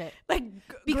horseshit. Like,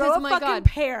 because grow a fucking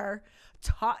pair.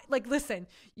 Like, listen,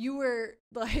 you were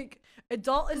like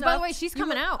adult enough. By the way, she's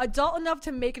coming out. Adult enough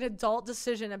to make an adult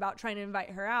decision about trying to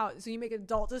invite her out. So you make an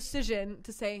adult decision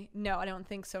to say, no, I don't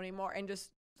think so anymore. And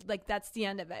just like, that's the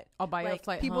end of it. I'll buy you a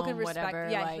flight people home, can respect, whatever.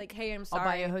 yeah, like, hey, I'm sorry. I'll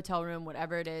buy you a hotel room,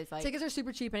 whatever it is. Like, tickets are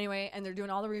super cheap anyway, and they're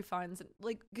doing all the refunds. And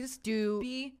like, just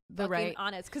be the right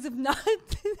honest. Because if not,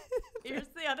 here's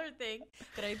the other thing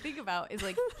that I think about is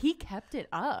like, he kept it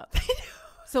up.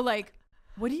 So like,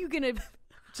 what are you gonna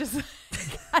just?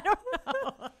 I don't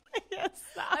know.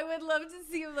 I would love to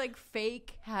see him like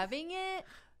fake having it.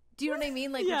 Do you know what I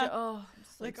mean? Like, yeah.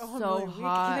 Like, oh, so really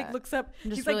hot. He like looks up.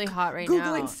 I'm just he's really like hot right Googling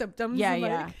now. Googling symptoms. Yeah, and,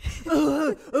 yeah.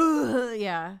 Like,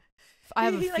 yeah. I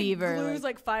have a fever. He glues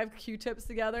like 5 Q-tips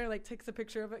together, like takes a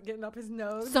picture of it, getting up his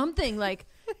nose. Something like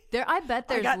there. I bet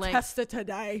there's I got links. tested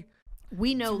today.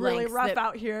 We know it's really links rough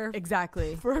out here.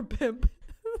 Exactly for a pimp.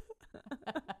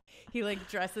 He like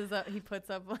dresses up. He puts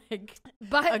up like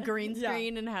a green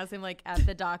screen and has him like at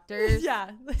the doctor's.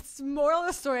 Yeah. It's moral of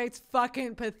the story. It's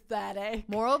fucking pathetic.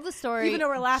 Moral of the story. Even though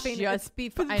we're laughing, just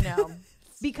I know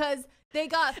because they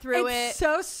got through it's it.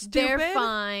 So stupid. They're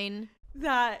fine.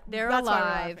 That they're that's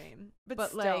alive.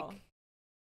 But like,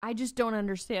 I just don't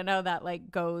understand how that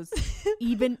like goes.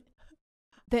 Even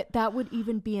that would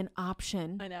even be an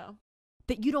option. I know.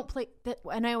 that you don't play that.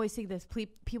 And I always say this,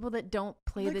 people that don't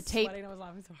play the tape. I was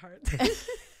laughing so hard.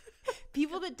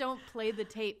 People that don't play the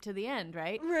tape to the end,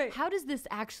 right? Right. How does this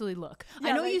actually look? Yeah,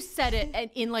 I know you said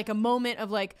it in like a moment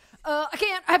of like, I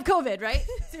can't, I have COVID, right?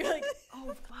 So you're like, oh,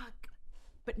 fuck.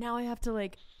 But now I have to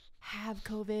like have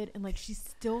COVID and like she's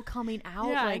still coming out.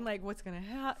 Yeah, like, I'm like, what's going to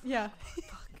happen? Yeah.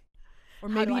 Fuck. Or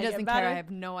maybe he doesn't care. I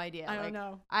have no idea. I don't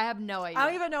know. I have no idea. I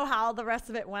don't even know how the rest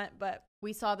of it went, but.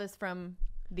 We saw this from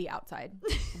the outside.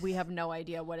 We have no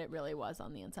idea what it really was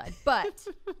on the inside. But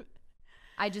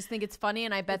I just think it's funny,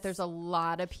 and I bet there's a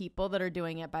lot of people that are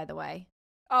doing it, by the way.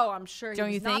 Oh, I'm sure Don't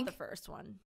he's you think? not the first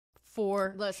one.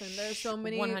 Listen, there's so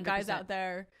many 100%. guys out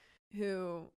there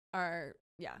who are,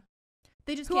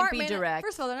 They just who can't aren't be direct.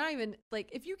 First of all, they're not even, like,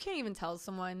 if you can't even tell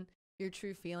someone your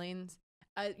true feelings,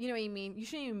 you know what I mean?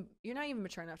 You're not even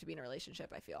mature enough to be in a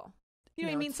relationship, I feel. You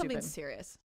know what I mean? Something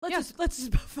serious. Let's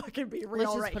just fucking be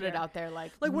real. Let's just put it out there.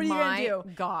 Like what are you gonna do?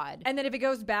 God. And then if it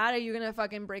goes bad, are you gonna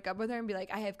fucking break up with her and be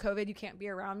like, I have COVID, you can't be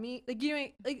around me? Like, you know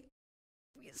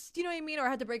what I mean? Or I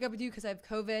had to break up with you because I have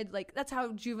COVID. Like, that's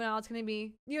how juvenile it's gonna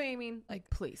be. You know what I mean? Like,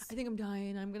 please. I think I'm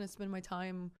dying. I'm gonna spend my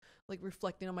time like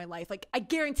reflecting on my life. Like, I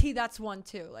guarantee that's one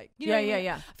too. Like, you know what I mean?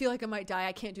 I feel like I might die.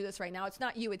 I can't do this right now. It's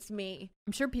not you, it's me.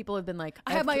 I'm sure people have been like,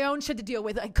 I have my own shit to deal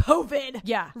with, like COVID.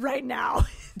 Yeah. Right now.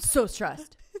 I'm so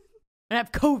stressed. And I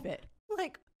have COVID.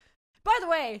 Like, by the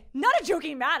way, not a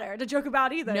joking matter to joke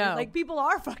about either. No. Like, people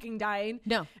are fucking dying.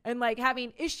 No. And like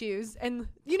having issues. And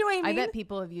you know what I mean? I bet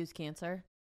people have used cancer.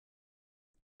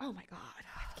 Oh my God.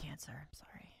 I have cancer. I'm sorry.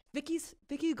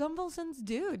 Vicky Gunvalson's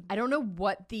dude. I don't know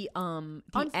what the on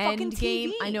end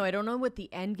game. TV. I know. I don't know what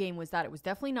the end game was. That it was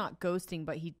definitely not ghosting,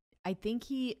 but I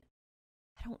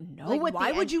don't know. Like,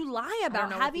 why would you lie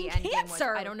about having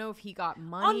cancer? I don't know if he got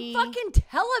money on fucking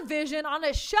television on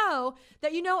a show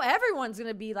that you know everyone's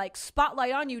gonna be like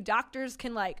spotlight on you. Doctors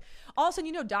can like all of a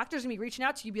sudden doctors gonna be reaching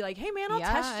out to you, be like, hey man, I'll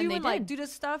test you and like do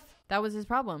this stuff. That was his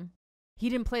problem. He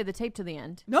didn't play the tape to the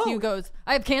end. No, he goes,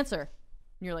 I have cancer,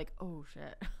 and you're like, oh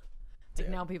shit. Like,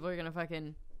 now people are gonna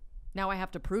fucking. Now I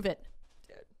have to prove it.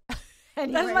 Dude.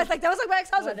 Anyway, that was like my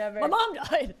ex-husband. Whatever. My mom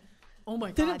died. Oh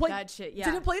my God, that shit. Yeah.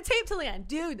 Didn't play the tape till the end.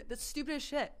 Dude, that's stupid as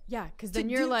shit. Yeah, because then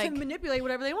you're like. To manipulate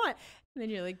whatever they want. And then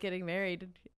you're like getting married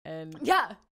and.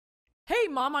 Yeah. Hey,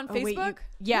 mom on Facebook.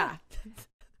 Yeah.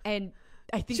 And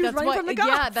I think she was that's running from the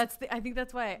cops. Yeah, I think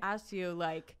that's why I asked you,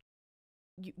 like,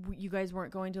 you guys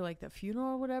weren't going to like the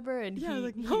funeral or whatever. And he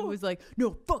was like,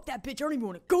 no, fuck that bitch. I don't even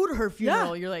want to go to her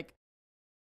funeral. Yeah. You're like.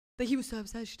 That he was so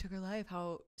upset she took her life.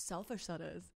 How selfish that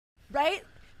is. Right?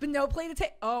 But no play to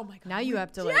take. Oh my God. Now you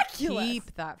have to like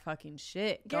keep that fucking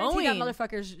shit going. That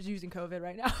motherfucker's using COVID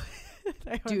right now.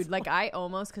 Dude, like I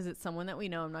almost, because it's someone that we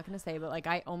know, I'm not going to say, but like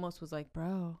I almost was like,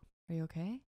 bro, are you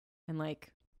okay? And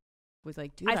like, was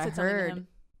like, dude, I heard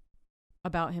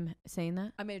about him saying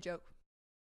that. I made a joke.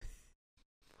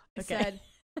 Okay.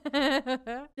 I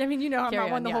said, I mean, you know, I'm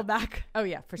not one to hold back. Oh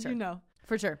yeah, for sure. You know.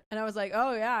 For sure. And I was like,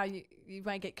 oh yeah, you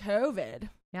might get COVID.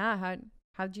 Yeah.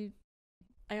 How'd you?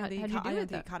 I don't think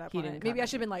he caught up on it. Maybe I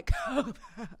should have been like,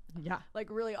 yeah, like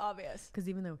really obvious. Because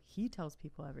even though he tells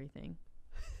people everything,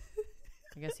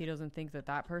 I guess he doesn't think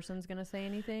that person's gonna say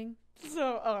anything.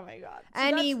 So, oh my God. So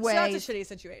anyway, that's a shitty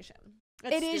situation.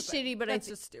 It is shitty, but it's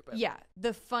just stupid. Yeah,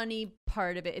 the funny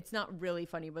part of it's not really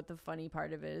funny, but the funny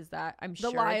part of it is that I'm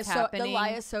sure the lie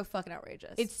is so fucking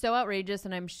outrageous. It's so outrageous,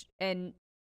 and and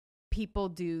people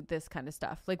do this kind of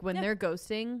stuff. Like when they're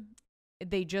ghosting,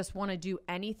 they just want to do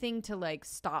anything to like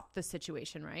stop the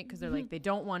situation, right? Because they're like, they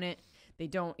don't want it. They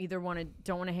don't want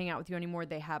to hang out with you anymore.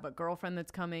 They have a girlfriend that's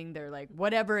coming. They're like,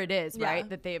 whatever it is, right?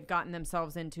 That they have gotten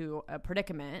themselves into a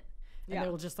predicament, and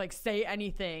they'll just like say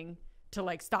anything to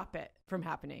like stop it from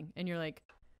happening. And you're like,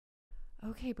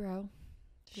 okay, bro.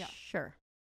 Yeah, sure.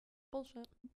 Bullshit.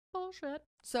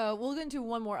 So we'll get into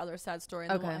one more other sad story,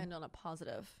 and then we'll end on a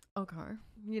positive. Okay.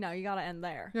 You know, you gotta end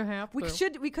there. You have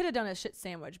to. We could have done a shit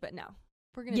sandwich, but no.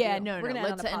 We're gonna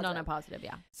let's end on a positive.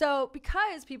 Yeah. So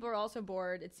because people are also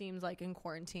bored, it seems like in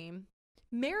quarantine,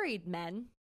 married men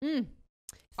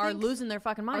are losing their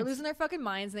fucking minds.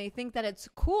 And they think that it's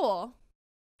cool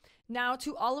now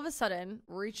to all of a sudden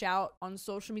reach out on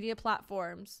social media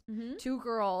platforms to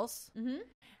girls.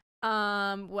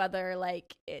 Whether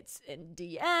like it's in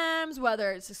DMs,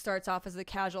 whether it starts off as a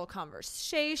casual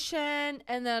conversation,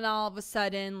 and then all of a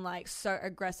sudden like start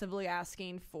aggressively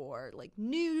asking for like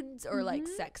nudes or like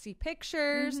sexy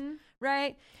pictures,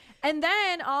 right? And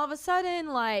then all of a sudden,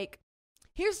 like,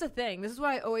 here's the thing. This is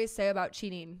what I always say about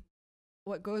cheating.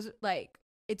 What goes like,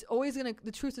 it's always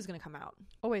the truth is gonna come out.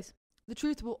 Always. The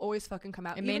truth will always fucking come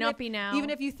out. It may not be now. Even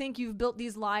if you think you've built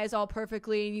these lies all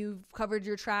perfectly and you've covered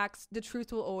your tracks, the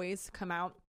truth will always come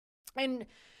out. And,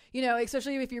 you know,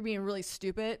 especially if you're being really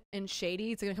stupid and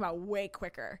shady, it's going to come out way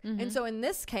quicker. Mm-hmm. And so in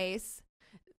this case,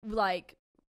 like,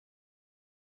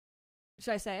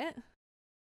 should I say it?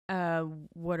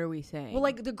 What are we saying? Well,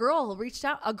 like a girl reached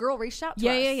out to us.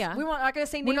 Yeah. We weren't not going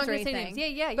to say names or anything.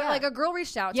 Yeah. But like a girl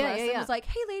reached out to us and was like,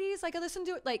 hey ladies, like I listened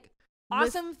to it. Like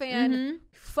awesome fan,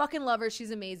 fucking love her.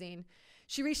 She's amazing.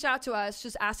 She reached out to us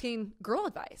just asking girl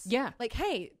advice. Yeah. Like,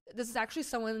 hey, this is actually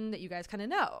someone that you guys kind of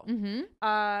know.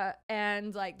 Mm-hmm.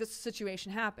 And like this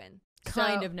situation happened.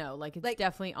 Kind of know. Like it's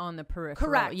definitely on the peripheral.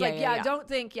 Correct. Don't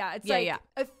think, it's like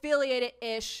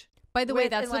affiliated-ish. By the way,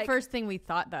 that's the first thing we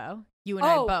thought though. You and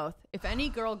I both. If any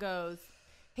girl goes,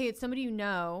 hey, it's somebody you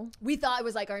know. We thought it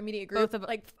was like our immediate group. Both of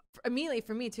like immediately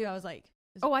for me too, I was like,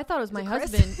 I thought it was my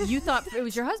husband. You thought it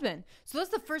was your husband. So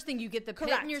that's the first thing you get the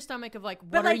pit in your stomach of like,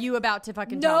 what are you about to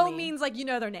fucking tell me? No means like you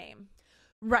know their name.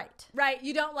 Right.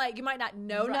 You don't like, you might not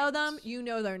know them. You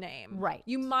know their name. Right.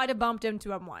 You might have bumped into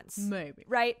them once. Maybe.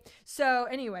 Right. So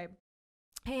anyway,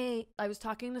 hey, I was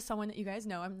talking to someone that you guys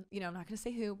know. I'm not going to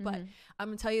say who, but I'm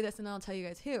going to tell you this and then I'll tell you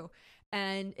guys who.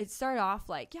 And it started off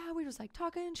like, we were just like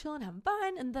talking, chilling, having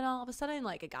fun. And then all of a sudden,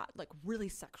 like it got like really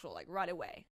sexual, like right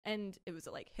away. And it was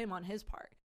like him on his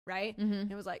part. Right. Mm-hmm.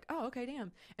 And it was like, oh, okay,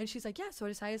 damn. And she's like, so I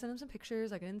decided to send him some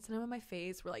pictures. Like I didn't send him on my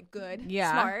face. We're like, good.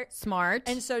 Yeah. Smart.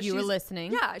 And so you were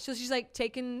listening. Yeah. So she's like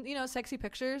taking, sexy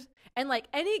pictures. And like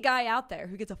any guy out there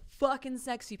who gets a fucking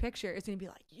sexy picture is going to be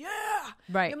like, yeah.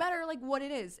 Right. No matter like what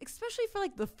it is, especially for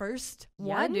like the first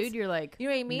one. Yeah, dude. You're like, you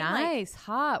know what I mean? Nice, like,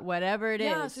 hot, whatever it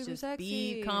is. Super just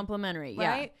sexy. Be complimentary.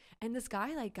 Right. Yeah. And this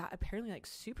guy like got apparently like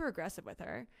super aggressive with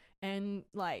her. And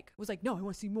like was like, no, I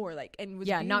want to see more. Like, and was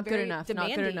not good enough.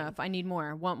 Demanding. Not good enough. I need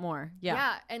more. Want more.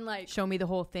 Yeah. And like, show me the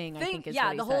whole thing. I think is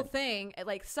what he the said. whole thing.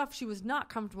 Like stuff she was not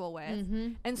comfortable with.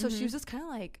 Mm-hmm. And so she was just kind of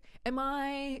like,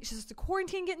 she's just the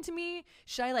quarantine getting to me.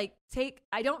 Should I like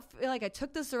I don't feel like I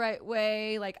took this the right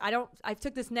way. Like I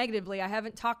took this negatively. I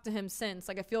haven't talked to him since.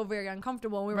 Like I feel very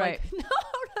uncomfortable. And we were like,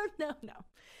 no.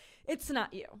 It's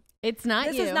not you. It's not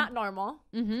this is not normal.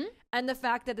 Mm-hmm. And the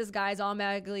fact that this guy's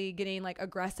automatically getting like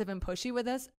aggressive and pushy with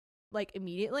us, like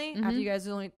immediately after you guys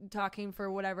are only talking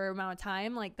for whatever amount of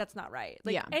time, like that's not right.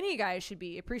 Like any guy should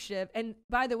be appreciative. And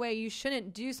by the way, you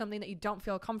shouldn't do something that you don't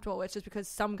feel comfortable with just because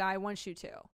some guy wants you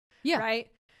to. Yeah. Right.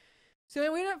 So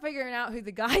then we ended up figuring out who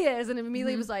the guy is, and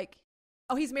immediately was like,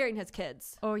 oh, he's married and has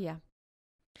kids. Oh yeah.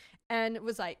 And it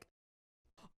was like,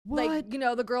 what? Like,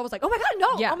 the girl was like, oh my God,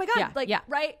 no. Yeah. Oh my God.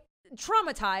 Right.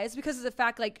 Traumatized because of the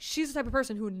fact like she's the type of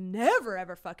person who would never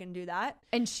ever fucking do that,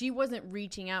 and she wasn't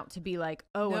reaching out to be like,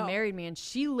 a married man.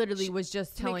 She literally was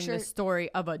just telling the story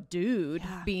of a dude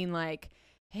being like,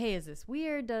 hey, is this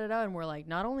weird, and we're like,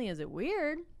 not only is it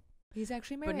weird, he's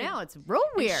actually married, but now it's real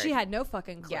weird. And she had no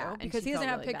fucking clue because he doesn't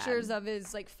have really pictures of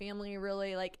his like family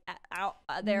really like out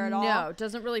there at all. No,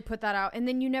 doesn't really put that out. And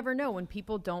then you never know when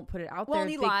people don't put it out there. Well,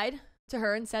 he lied to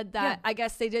her and said that I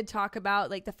guess they did talk about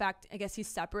like the fact I guess he's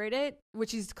separated,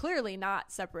 which he's clearly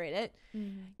not separated,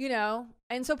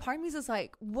 and so part of me is just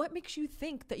like, what makes you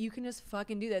think that you can just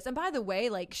fucking do this? And by the way,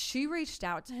 like she reached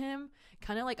out to him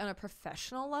kind of like on a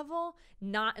professional level,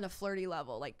 not in a flirty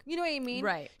level, like, you know what I mean?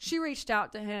 Right. She reached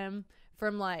out to him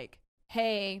from like,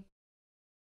 hey,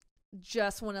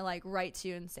 just want to like write to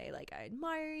you and say like I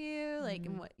admire you, like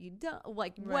and what you done,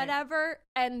 like whatever.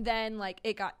 And then like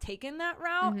it got taken that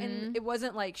route, and it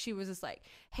wasn't like she was just like,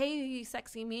 hey,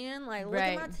 sexy man, like look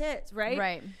at my tits,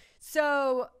 right?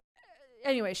 So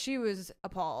anyway, she was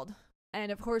appalled,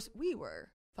 and of course we were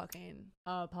fucking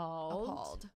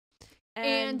appalled.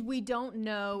 And we don't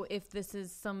know if this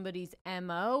is somebody's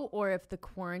MO or if the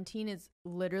quarantine is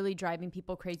literally driving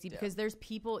people crazy, because there's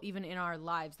people even in our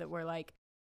lives that we're like,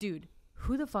 dude,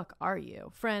 who the fuck are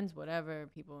you? Friends, whatever,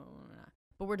 people.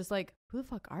 But we're just like, who the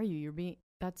fuck are you?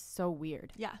 That's so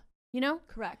weird. Yeah.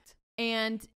 Correct.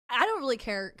 And I don't really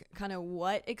care kind of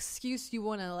what excuse you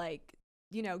want to like,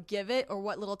 give it, or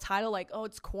what little title, like, oh,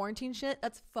 it's quarantine shit.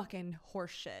 That's fucking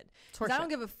horse shit. I don't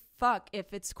give a fuck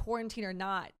if it's quarantine or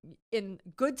not. In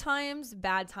good times,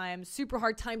 bad times, super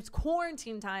hard times,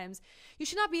 quarantine times, you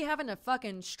should not be having to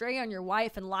fucking stray on your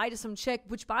wife and lie to some chick,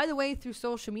 which by the way, through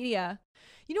social media,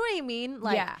 you know what I mean?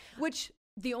 Like, which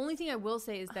the only thing I will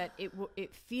say is that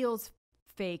it feels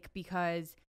fake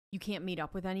because you can't meet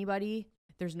up with anybody.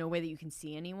 There's no way that you can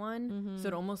see anyone. So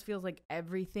it almost feels like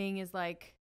everything is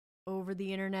like over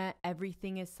the internet.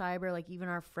 Everything is cyber. Like even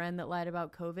our friend that lied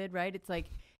about COVID, right? It's like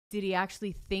did he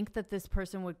actually think that this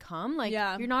person would come? Like,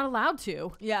 Yeah. you're not allowed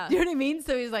to. Yeah. You know what I mean?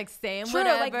 So he's like saying True,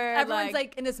 whatever. like everyone's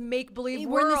like in this make-believe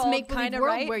we're in world, this make-believe kind of,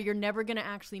 world right? where you're never going to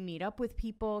actually meet up with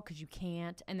people because you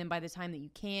can't. And then by the time that you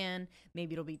can,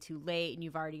 maybe it'll be too late and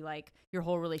you've already like, your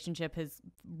whole relationship has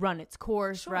run its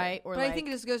course, Sure. right? Or but like, I think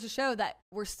it just goes to show that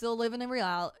we're still living in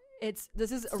reality.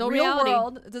 This is Still a real reality.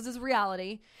 world. This is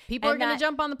reality. people are and going to that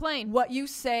jump on the plane. What you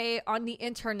say on the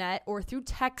internet or through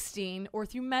texting or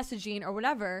through messaging or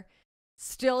whatever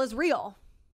still is real.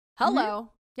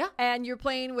 Hello. Yeah. And you're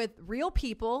playing with real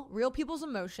people, real people's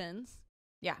emotions.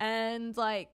 Yeah. And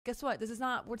like, guess what? This is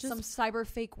not some cyber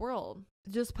fake world.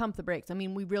 Just pump the brakes. I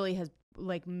mean, we really has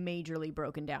like majorly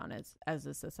broken down as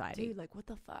a society. Dude, like what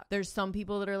the fuck? There's some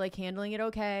people that are like handling it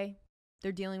okay.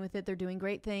 They're dealing with it. They're doing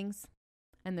great things.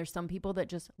 And there's some people that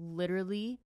just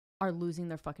literally are losing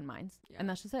their fucking minds. Yeah. And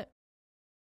that's just it.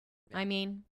 Yeah. I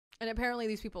mean. And apparently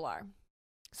these people are.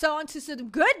 So on to some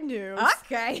good news.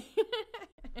 Okay.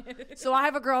 So I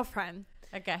have a girlfriend.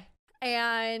 Okay.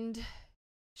 And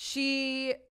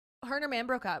her and her man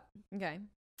broke up. Okay.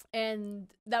 And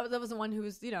that was the one who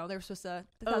was, you know, they were supposed to,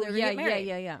 they thought they were yeah, gonna get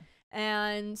married. yeah.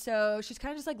 And so she's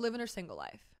kind of just like living her single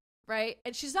life, right?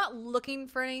 And she's not looking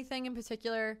for anything in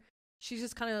particular. She's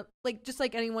just kind of like, just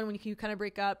like anyone, when you kind of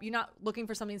break up, you're not looking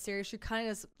for something serious. You're kind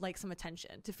of like some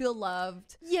attention, to feel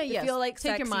loved. Yeah, to feel like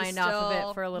take your sexy mind still. off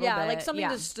of it for a little bit. Yeah, like something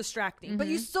that's distracting. But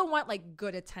you still want like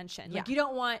good attention. Like you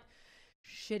don't want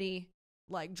shitty,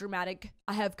 like dramatic,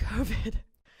 I have COVID.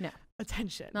 No.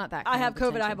 Attention. Not that I kind have of COVID,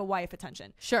 attention. I have a wife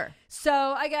attention. Sure. So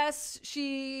I guess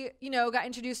she, you know, got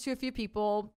introduced to a few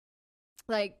people,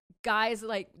 like guys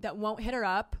like that won't hit her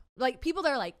up. Like people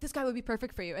that are like, this guy would be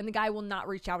perfect for you. And the guy will not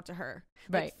reach out to her.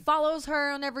 Right. Like, follows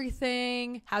her on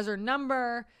everything, has her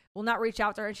number, will not reach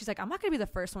out to her. And she's like, I'm not going to be the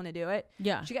first one to do it.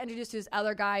 Yeah. She got introduced to this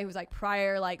other guy who was like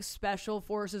prior, like special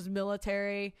forces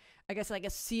military, I guess like a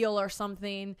SEAL or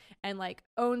something, and like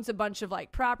owns a bunch of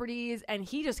like properties. And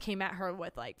he just came at her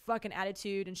with like fucking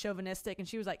attitude and chauvinistic. And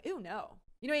she was like, ooh, no.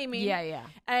 You know what I mean? Yeah, yeah.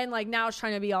 And like now it's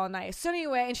trying to be all nice. So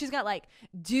anyway, and she's got like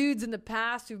dudes in the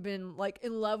past who've been like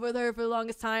in love with her for the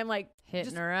longest time, like Hitting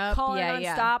just her up. calling her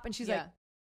Yeah, nonstop. And she's Yeah. like,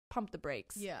 pump the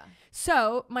brakes. Yeah.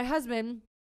 So my husband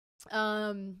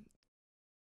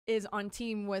is on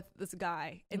team with this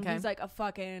guy, and Okay. he's like a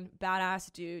fucking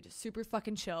badass dude, super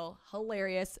fucking chill,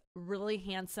 hilarious, really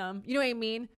handsome. You know what I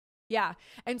mean? Yeah.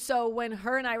 And so when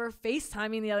her and I were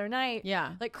FaceTiming the other night,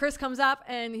 Yeah. like Chris comes up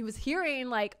and he was hearing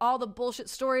like all the bullshit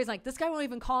stories, like this guy won't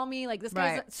even call me, like this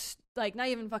guy's like not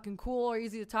even fucking cool or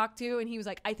easy to talk to, and he was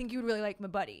like, I think you would really like my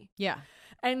buddy. Yeah.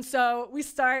 And so we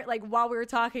start, like, while we were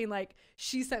talking, like,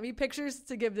 she sent me pictures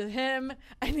to give to him,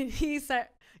 and then he sent,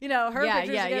 you know, her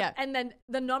pictures to give, and then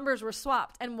the numbers were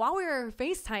swapped. And while we were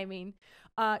FaceTiming,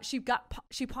 she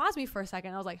paused me for a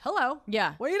second. I was like, hello.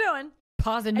 Yeah. What are you doing?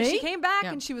 Pausing me? And she came back,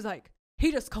 and she was like,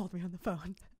 he just called me on the phone.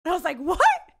 And I was like, what?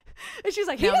 And she's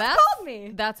like, he just called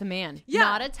me. That's a man. Yeah.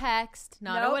 Not a text,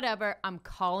 not a whatever. I'm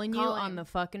calling you on the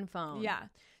fucking phone. Yeah.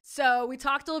 So we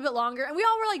talked a little bit longer, and we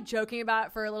all were like joking about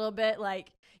it for a little bit.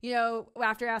 Like, you know,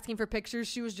 after asking for pictures,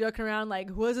 she was joking around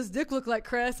like, what does this dick look like,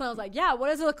 Chris? And I was like, yeah, what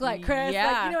does it look like, Chris? Yeah.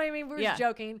 Like, you know what I mean? We were just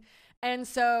joking. And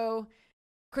so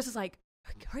Chris is like,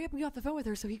 hurry up and get off the phone with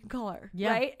her so he can call her.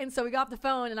 Yeah. Right? And so we got off the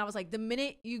phone, and I was like, the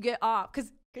minute you get off,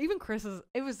 because even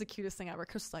it was the cutest thing ever.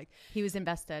 Chris was like, he was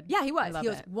invested. yeah, he was. He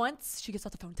goes, once she gets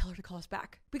off the phone, tell her to call us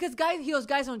back. Because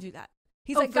guys don't do that.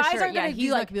 He's like, guys aren't going to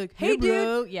be like, hey,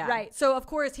 dude. Yeah. Right. So, of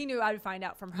course, he knew I would find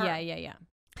out from her. Yeah.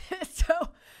 So,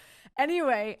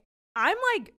 anyway, I'm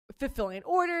like fulfilling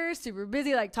orders, super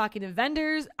busy, like talking to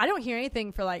vendors. I don't hear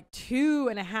anything for like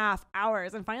 2.5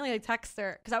 hours. And finally, I text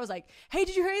her because I was like, hey,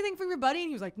 did you hear anything from your buddy? And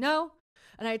he was like, no.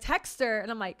 And I text her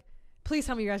and I'm like, please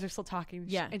tell me you guys are still talking.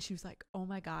 Yeah. And she was like, oh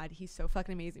my God, he's so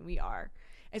fucking amazing. We are.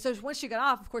 And so once she got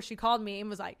off, of course, she called me and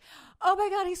was like, oh my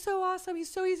God, he's so awesome. He's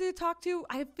so easy to talk to.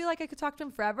 I feel like I could talk to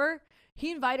him forever.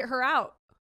 He invited her out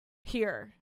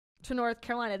here to North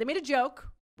Carolina. They made a joke,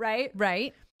 right?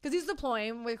 Right. Because he's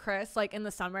deploying with Chris, like in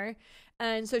the summer.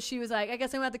 And so she was like, I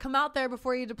guess I'm going to have to come out there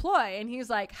before you deploy. And he was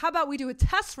like, how about we do a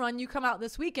test run? You come out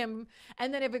this weekend.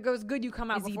 And then if it goes good, you come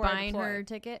out before I deploy. Is he buying her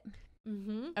ticket?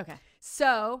 Mm-hmm. Okay.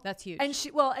 So. That's huge.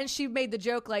 And she made the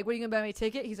joke like, what are you going to buy my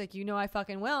ticket? He's like, you know I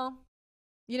fucking will.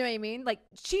 You know what I mean? Like,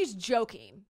 she's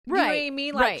joking. Right. You know what I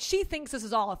mean? Like, she thinks this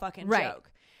is all a fucking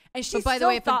joke. And she by the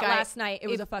way, thought last night it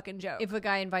was a fucking joke. If a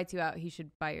guy invites you out, he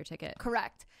should buy your ticket.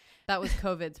 Correct. That was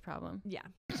COVID's problem. Yeah.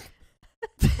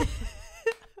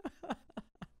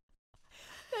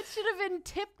 That's That should have been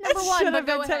tip number one. Should have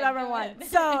been tip number one.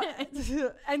 So, and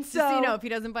so, just so you know, if he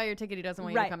doesn't buy your ticket, he doesn't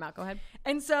want you to come out. Go ahead.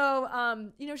 And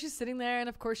so, you know, she's sitting there, and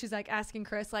of course, she's like asking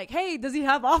Chris, like, "Hey, does he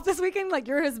have off this weekend? Like,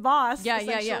 you're his boss."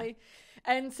 Yeah.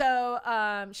 And so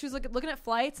she was looking at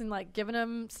flights and like giving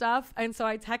him stuff. And so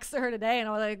I texted her today and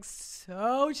I was like,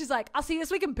 so she's like, I'll see you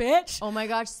this weekend, bitch. Oh my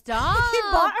gosh, stop. He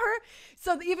bought her.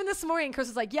 So even this morning, Chris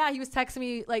was like, yeah, he was texting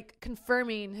me like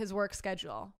confirming his work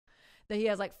schedule that he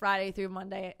has like Friday through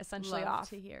Monday essentially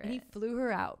off. To hear and it. he flew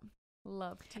her out.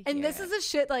 Love to hear And this it. is the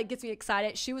shit that like gets me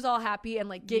excited. She was all happy and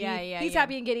like giddy. He's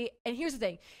happy and giddy. And here's the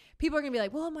thing. People are going to be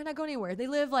like, well, am I not going anywhere? They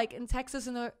live like in Texas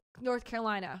and North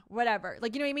Carolina, whatever.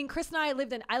 Like, you know what I mean? Chris and I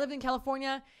lived in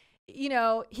California. You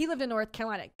know, he lived in North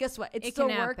Carolina. Guess what? It still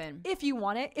work if you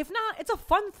want it. If not, it's a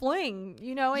fun fling.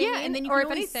 You know what I mean? And then you can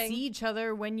always see each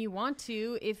other when you want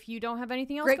to if you don't have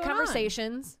anything else great going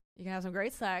conversations. You can have some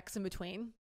great sex in between.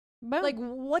 Boom. Like,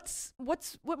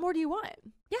 what more do you want?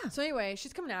 Yeah. So anyway,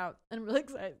 she's coming out and I'm really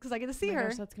excited because I get to see her.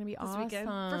 Gosh, that's going to be this awesome. weekend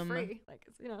for free. Like,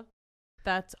 you know.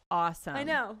 That's awesome. I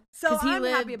know. So I'm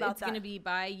happy about that. It's going to be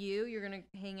by you. You're going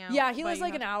to hang out. Yeah, he lives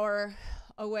like an hour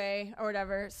away or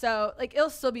whatever. So like it'll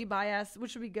still be by us,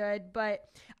 which would be good. But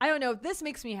I don't know. This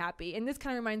makes me happy. And this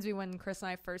kind of reminds me when Chris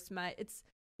and I first met. It's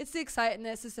the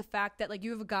excitedness. It's the fact that like you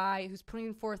have a guy who's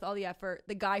putting forth all the effort.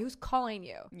 The guy who's calling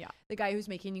you. Yeah. The guy who's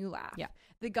making you laugh. Yeah.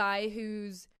 The guy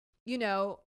who's, you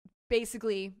know,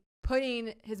 basically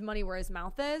putting his money where his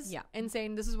mouth is and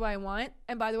saying, this is what I want.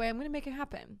 And by the way, I'm going to make it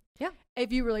happen. Yeah.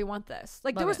 If you really want this.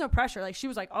 Like, there was no pressure. Like, she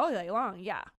was like, all day long.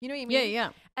 Yeah. You know what I mean? Yeah.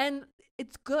 And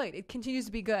it's good. It continues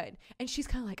to be good. And she's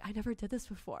kind of like, I never did this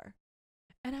before.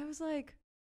 And I was like,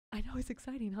 I know, it's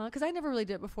exciting, huh? Because I never really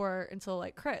did it before until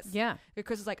like Chris. Yeah.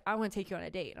 Chris was like, I want to take you on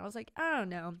a date. And I was like, I don't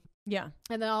know. Yeah.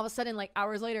 And then all of a sudden, like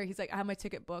hours later, he's like, I have my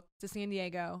ticket booked to San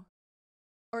Diego.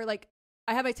 Or like,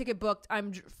 I have my ticket booked.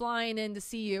 I'm flying in to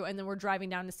see you. And then we're driving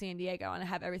down to San Diego and I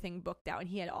have everything booked out. And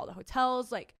he had all the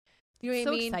hotels. Like, you know what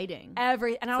I mean? So exciting.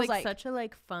 And I was like, such a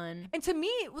like fun. And to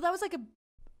me, well, that was like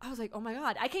I was like, oh my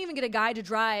God, I can't even get a guy to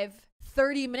drive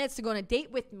 30 minutes to go on a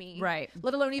date with me. Right.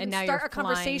 Let alone even start a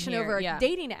conversation over a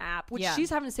dating app, which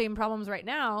she's having the same problems right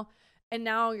now. And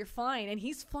now you're flying and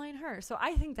he's flying her. So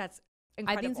I think that's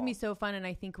incredible. I think it's going to be so fun. And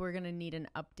I think we're going to need an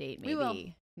update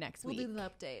maybe next week. We'll do the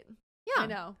update. Yeah. I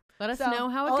know. Let us know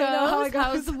how it goes.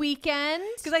 How's the weekend?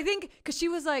 Because she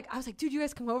was like, I was like, dude, you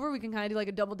guys come over. We can kind of do like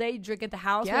a double date, drink at the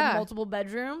house. We have multiple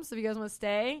bedrooms. If you guys want to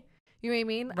stay, you know what I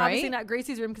mean? Right? Obviously not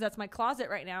Gracie's room because that's my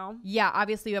closet right now. Yeah.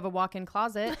 Obviously you have a walk-in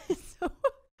closet. So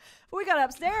we got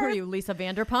upstairs. Who are you, Lisa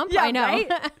Vanderpump? Yeah, I know.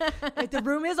 Right? Like the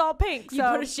room is all pink. So you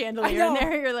put a chandelier in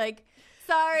there. You're like,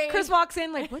 sorry. Chris walks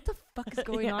in like, what the fuck is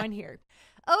going on here?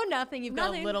 Oh, nothing. You've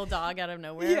got a little dog out of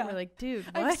nowhere. Yeah. We're like, dude,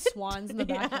 what? I have swans in the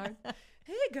backyard.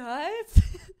 Hey guys.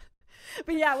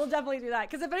 But yeah, we'll definitely do that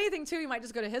because if anything too, we might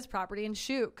just go to his property and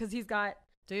shoot because he's got,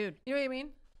 dude, you know what I mean?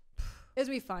 It's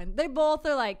gonna be fun. They both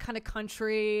are like kind of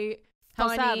country,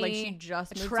 funny, how sad. Like she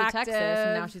just moved to Texas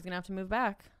and now she's gonna have to move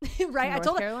back. Right. I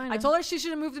told her she should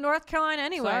have moved to North Carolina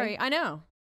anyway. Sorry, I know.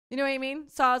 You know what I mean?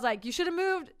 So I was like, you should have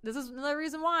moved. This is another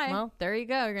reason why. Well, there you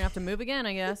go. You're gonna have to move again,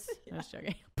 I guess. I'm just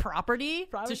joking. Property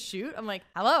to shoot. I'm like,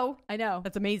 hello. I know.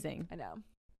 That's amazing. I know.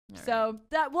 So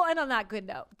that we'll end on that good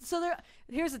note. So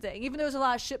here's the thing. Even though there's a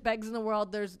lot of shitbags in the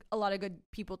world, there's a lot of good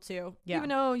people too. Yeah. Even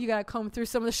though you gotta comb through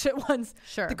some of the shit ones.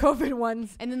 Sure. The COVID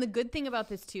ones. And then the good thing about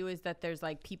this too is that there's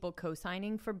like people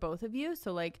co-signing for both of you.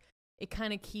 So like it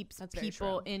kind of keeps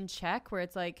people in check where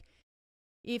it's like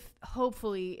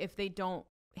hopefully if they don't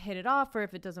hit it off or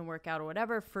if it doesn't work out or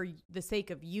whatever, for the sake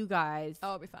of you guys,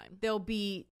 it'll be fine. They'll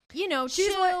be, you know, she's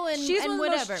chill one and of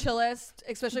whatever. The most chillest,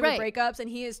 especially with breakups, and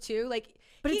he is too. Like,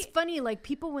 but it's funny, like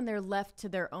people when they're left to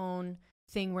their own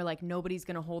thing where like nobody's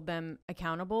gonna hold them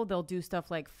accountable, they'll do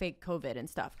stuff like fake COVID and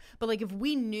stuff. But like if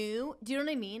we knew, do you know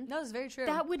what I mean? No, it's very true.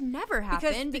 That would never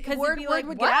happen because word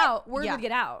would get out. Word would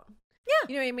get out. Yeah.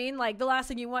 You know what I mean? Like the last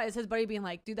thing you want is his buddy being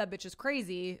like, dude, that bitch is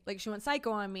crazy. Like she went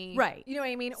psycho on me. Right. You know what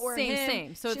I mean? Or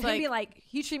same. So it's like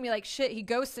he treated me like shit. He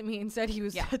ghosted me and said he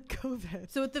was had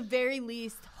COVID. So at the very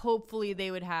least, hopefully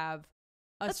they would have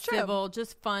a civil,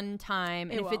 just fun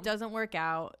time. And if it doesn't work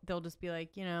out, they'll just be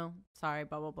like, you know, sorry,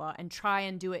 blah, blah, blah. And try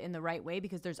and do it in the right way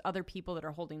because there's other people that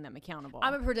are holding them accountable.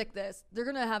 I'm going to predict this. They're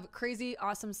going to have crazy,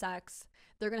 awesome sex.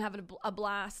 They're going to have a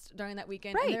blast during that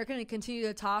weekend. Right. And they're going to continue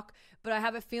to talk. But I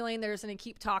have a feeling they're just going to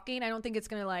keep talking. I don't think it's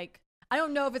going to I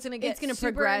don't know if it's going to get super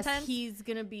progress. Intense. He's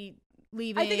going to be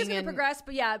leaving. I think it's going to progress.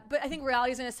 But yeah, I think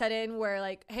reality's going to set in where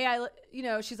like, hey,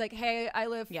 she's like, hey, I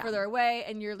live further away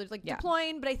and you're like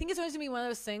deploying. But I think it's always going to be one of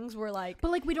those things where like. But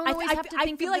like we don't always have to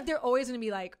think I feel like they're always going to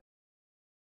be like,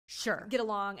 get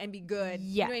along and be good.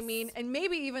 Yes. You know what I mean? And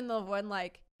maybe even the one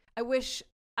like, I wish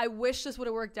this would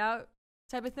have worked out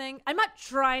type of thing. I'm not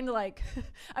trying to like,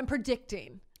 I'm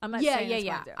predicting. I'm not saying it's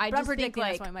going to. I just think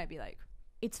like, that's what it might be like.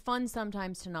 It's fun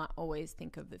sometimes to not always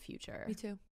think of the future. Me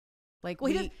too. Like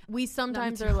we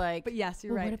sometimes are like, but yes,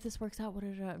 you're right. What if this works out?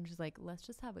 I'm just like, let's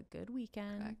just have a good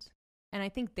weekend. Correct. And I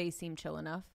think they seem chill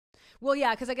enough. Well,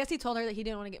 yeah, because I guess he told her that he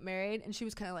didn't want to get married, and she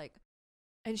was kind of like,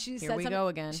 and she said, "Here we go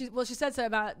again." She said something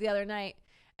about it the other night,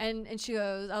 and she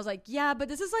goes, I was like, yeah, but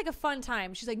this is like a fun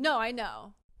time. She's like, no, I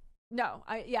know. No,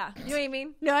 yeah. You know what I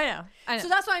mean? No, I know. So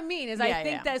that's what I mean is I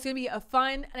think that it's going to be a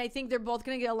fun, and I think they're both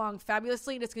going to get along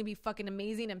fabulously, and it's going to be fucking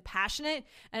amazing and passionate,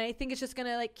 and I think it's just going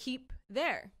to like keep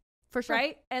there. For sure.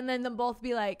 Right? And then them both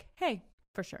be like, hey.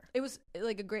 For sure. It was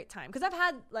like a great time. Because I've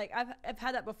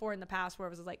had that before in the past where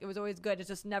it was like, it was always good. It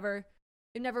just never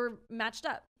matched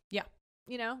up. Yeah.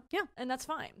 You know? Yeah. And that's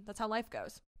fine. That's how life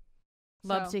goes.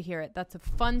 Love to hear it. That's a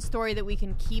fun story that we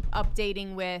can keep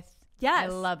updating with. Yes. I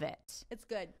love it. It's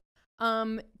good.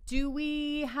 Do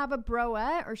we have a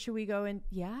broette or should we go in?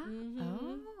 Yeah.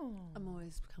 Mm-hmm. Oh. I'm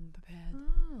always come prepared.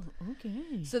 Oh,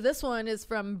 okay. So this one is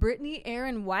from Brittany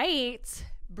Aaron White.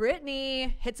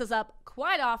 Brittany hits us up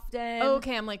quite often.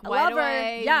 Okay, I'm like, why do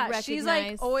I recognize she's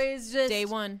like always just day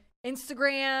one.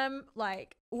 Instagram,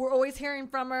 like we're always hearing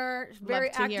from her. She's very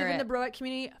active in the broette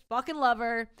community. Fucking love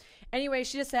her. Anyway,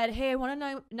 she just said, hey, I want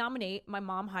to nominate my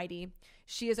mom, Heidi.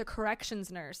 She is a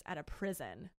corrections nurse at a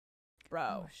prison. Bro.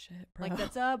 Oh, shit, bro. Like,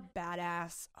 that's a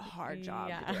badass, hard job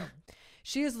to do.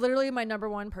 She is literally my number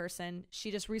one person. She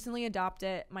just recently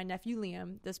adopted my nephew,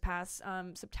 Liam, this past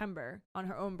September on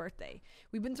her own birthday.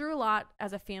 We've been through a lot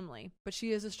as a family, but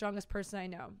she is the strongest person I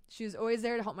know. She is always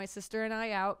there to help my sister and I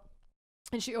out,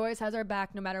 and she always has our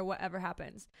back no matter whatever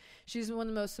happens. She's one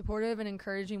of the most supportive and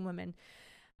encouraging women.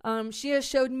 She has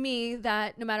showed me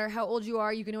that no matter how old you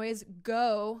are, you can always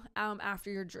go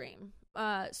after your dream.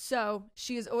 So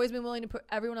she has always been willing to put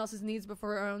everyone else's needs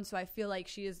before her own. So I feel like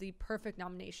she is the perfect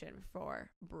nomination for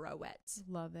Broettes.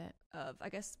 Love it. I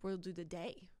guess we'll do the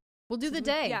day. We'll do the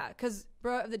day. Yeah, because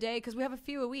Bro of the day, because we have a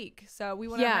few a week. So we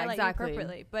want to highlight you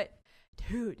appropriately. But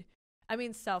dude, I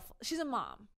mean, she's a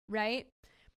mom, right?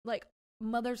 Like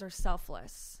mothers are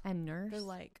selfless. And nurse. They're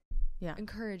like,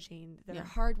 encouraging. They're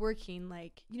hardworking.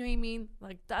 Like, you know what I mean?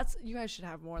 Like you guys should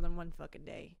have more than one fucking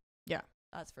day. Yeah.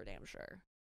 That's for damn sure.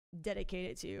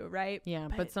 Dedicated to you, right? Yeah,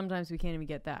 but sometimes we can't even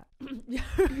get that.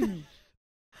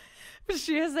 But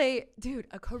she is a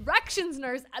corrections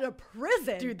nurse at a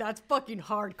prison. Dude, that's fucking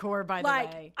hardcore, by the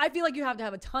way. I feel like you have to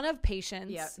have a ton of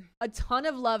patience, a ton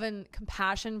of love and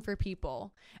compassion for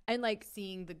people, and like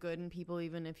seeing the good in people,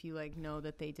 even if you like know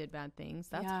that they did bad things.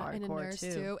 That's hardcore and a nurse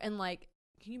too. And like,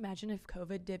 can you imagine if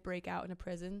COVID did break out in a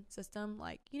prison system?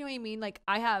 Like, you know what I mean? Like,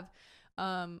 I have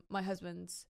my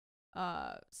husband's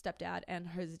stepdad and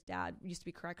his dad used to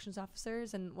be corrections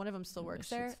officers, and one of them still works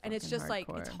there, and it's just hardcore. Like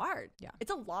it's hard. Yeah,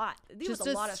 it's a lot. It was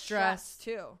a lot of stress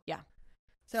too. Yeah,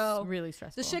 so it's really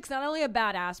stressful. The chick's not only a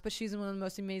badass, but she's one of the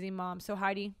most amazing moms. So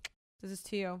Heidi, this is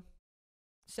to you.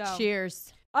 So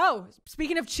cheers. Oh,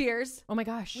 speaking of cheers, oh my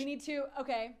gosh, we need to.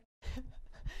 Okay,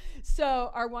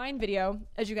 so our wine video,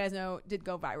 as you guys know, did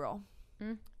go viral.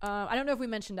 I don't know if we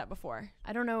mentioned that before.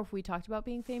 I don't know if we talked about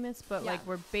being famous, but like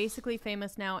we're basically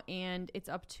famous now, and it's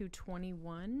up to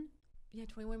 21. Yeah,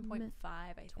 21.5.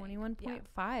 I think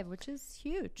 21.5, which is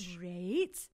huge.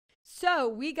 Great. So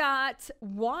we got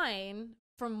wine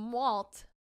from Walt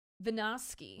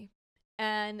Vinoski,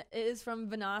 and it is from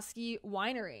Vinoski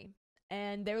Winery,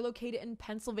 and they're located in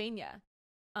Pennsylvania.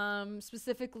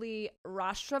 Specifically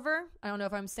Rostraver. I don't know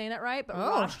if I'm saying that right, but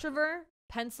Rostraver,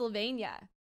 Pennsylvania.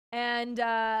 And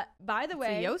by the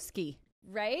way, Yoski,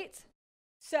 right?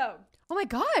 So, oh my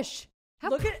gosh,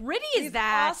 how pretty is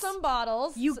that? Awesome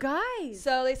bottles, you guys.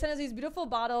 So they sent us these beautiful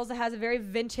bottles that has a very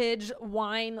vintage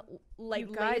wine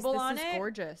label on it. This is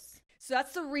gorgeous. So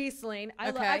that's the Riesling. I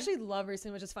actually love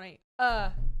Riesling, which is funny.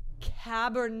 Cabernet.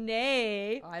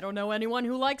 I don't know anyone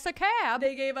who likes a cab.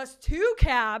 They gave us 2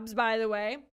 cabs, by the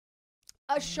way.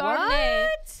 A Chardonnay.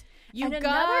 What? And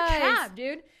another cab,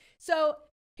 dude. So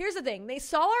here's the thing. They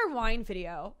saw our wine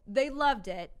video. They loved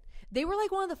it. They were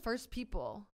like one of the first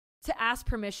people to ask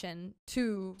permission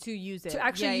to use it. To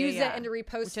actually use it and to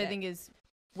repost it. Which I think is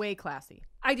way classy.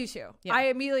 I do too. Yeah. I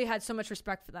immediately had so much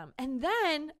respect for them. And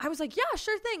then I was like, yeah,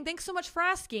 sure thing. Thanks so much for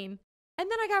asking.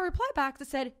 And then I got a reply back that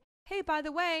said, hey, by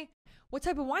the way, what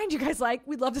type of wine do you guys like?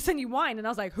 We'd love to send you wine. And I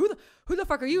was like, who the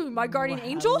fuck are you? My guardian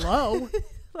angel? Hello.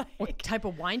 What type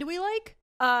of wine do we like?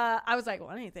 I was like, well,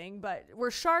 anything, but we're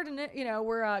Chardonnay,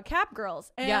 we're Cap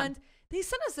girls. And they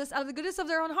sent us this out of the goodness of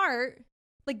their own heart.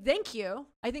 Like, thank you.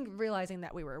 I think realizing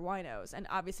that we were winos, and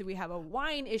obviously we have a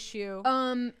wine issue.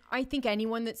 I think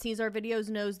anyone that sees our videos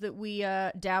knows that we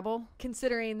dabble.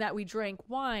 Considering that we drank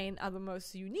wine of the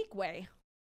most unique way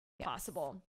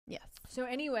possible. Yes. So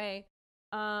anyway,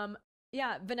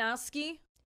 Vinoski,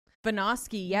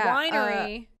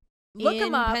 winery. Look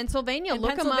them up. Pennsylvania.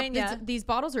 Look them up. These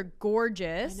bottles are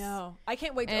gorgeous. I know. I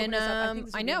can't wait to open this up.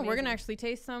 I know. We're going to actually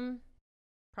taste some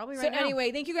probably right now. So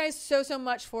anyway, thank you guys so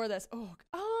much for this. Oh,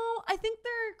 I think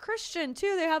they're Christian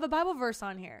too. They have a Bible verse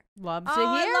on here. Love to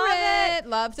hear it.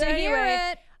 Love to hear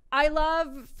it. I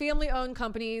love family-owned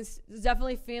companies. It's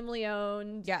definitely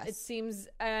family-owned. Yes. It seems,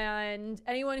 and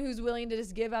anyone who's willing to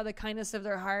just give out the kindness of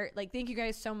their heart, like, thank you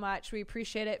guys so much. We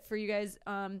appreciate it for you guys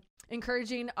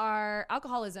encouraging our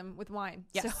alcoholism with wine.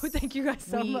 Yes. So thank you guys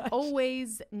so much. We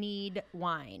always need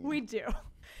wine. We do.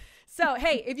 So,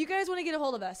 hey, if you guys want to get a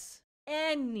hold of us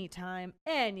anytime,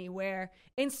 anywhere,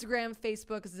 Instagram,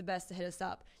 Facebook is the best to hit us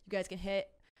up. You guys can hit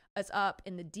us up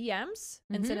in the DMs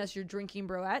and send us your Drinkin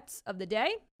Broettes of the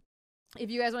day. If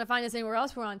you guys want to find us anywhere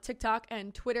else, we're on TikTok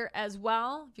and Twitter as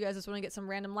well. If you guys just want to get some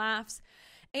random laughs.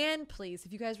 And please,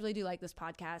 if you guys really do like this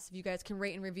podcast, if you guys can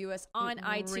rate and review us on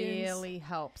iTunes. It really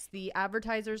helps. The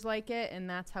advertisers like it, and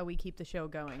that's how we keep the show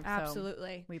going.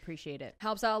 Absolutely. So we appreciate it.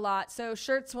 Helps out a lot. So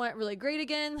shirts went really great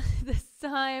again this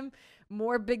time.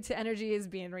 More Big to Energy is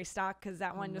being restocked because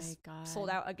that one just sold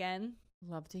out again.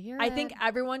 Love to hear it. I think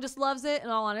everyone just loves it. In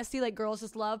all honesty, like, girls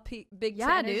just love Big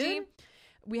to Energy. Dude.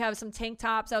 We have some tank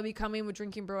tops that'll be coming with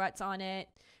Drinkin Broettes on it,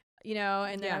 you know,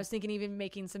 and then I was thinking even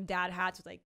making some dad hats with,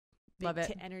 like, Big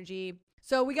to Energy.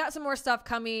 So we got some more stuff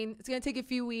coming. It's going to take a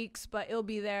few weeks, but it'll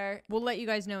be there. We'll let you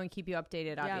guys know and keep you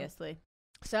updated, obviously.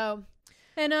 So,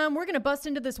 and we're going to bust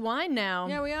into this wine now.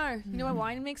 Yeah, we are. You know what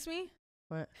wine makes me?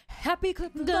 What? Happy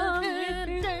clip of dawn. I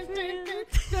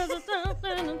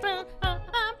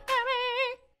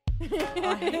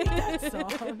hate that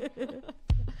song.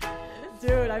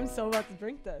 Dude, I'm so about to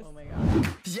drink this. Oh my god.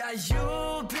 Yeah,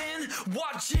 you've been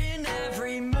watching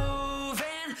every move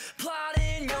and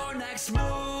plotting your next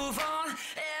move on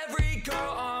every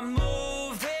girl I'm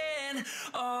moving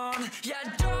on. Yeah,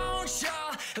 don't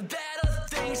you better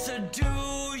things to do?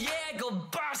 Yeah, go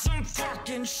buy some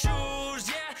fucking shoes.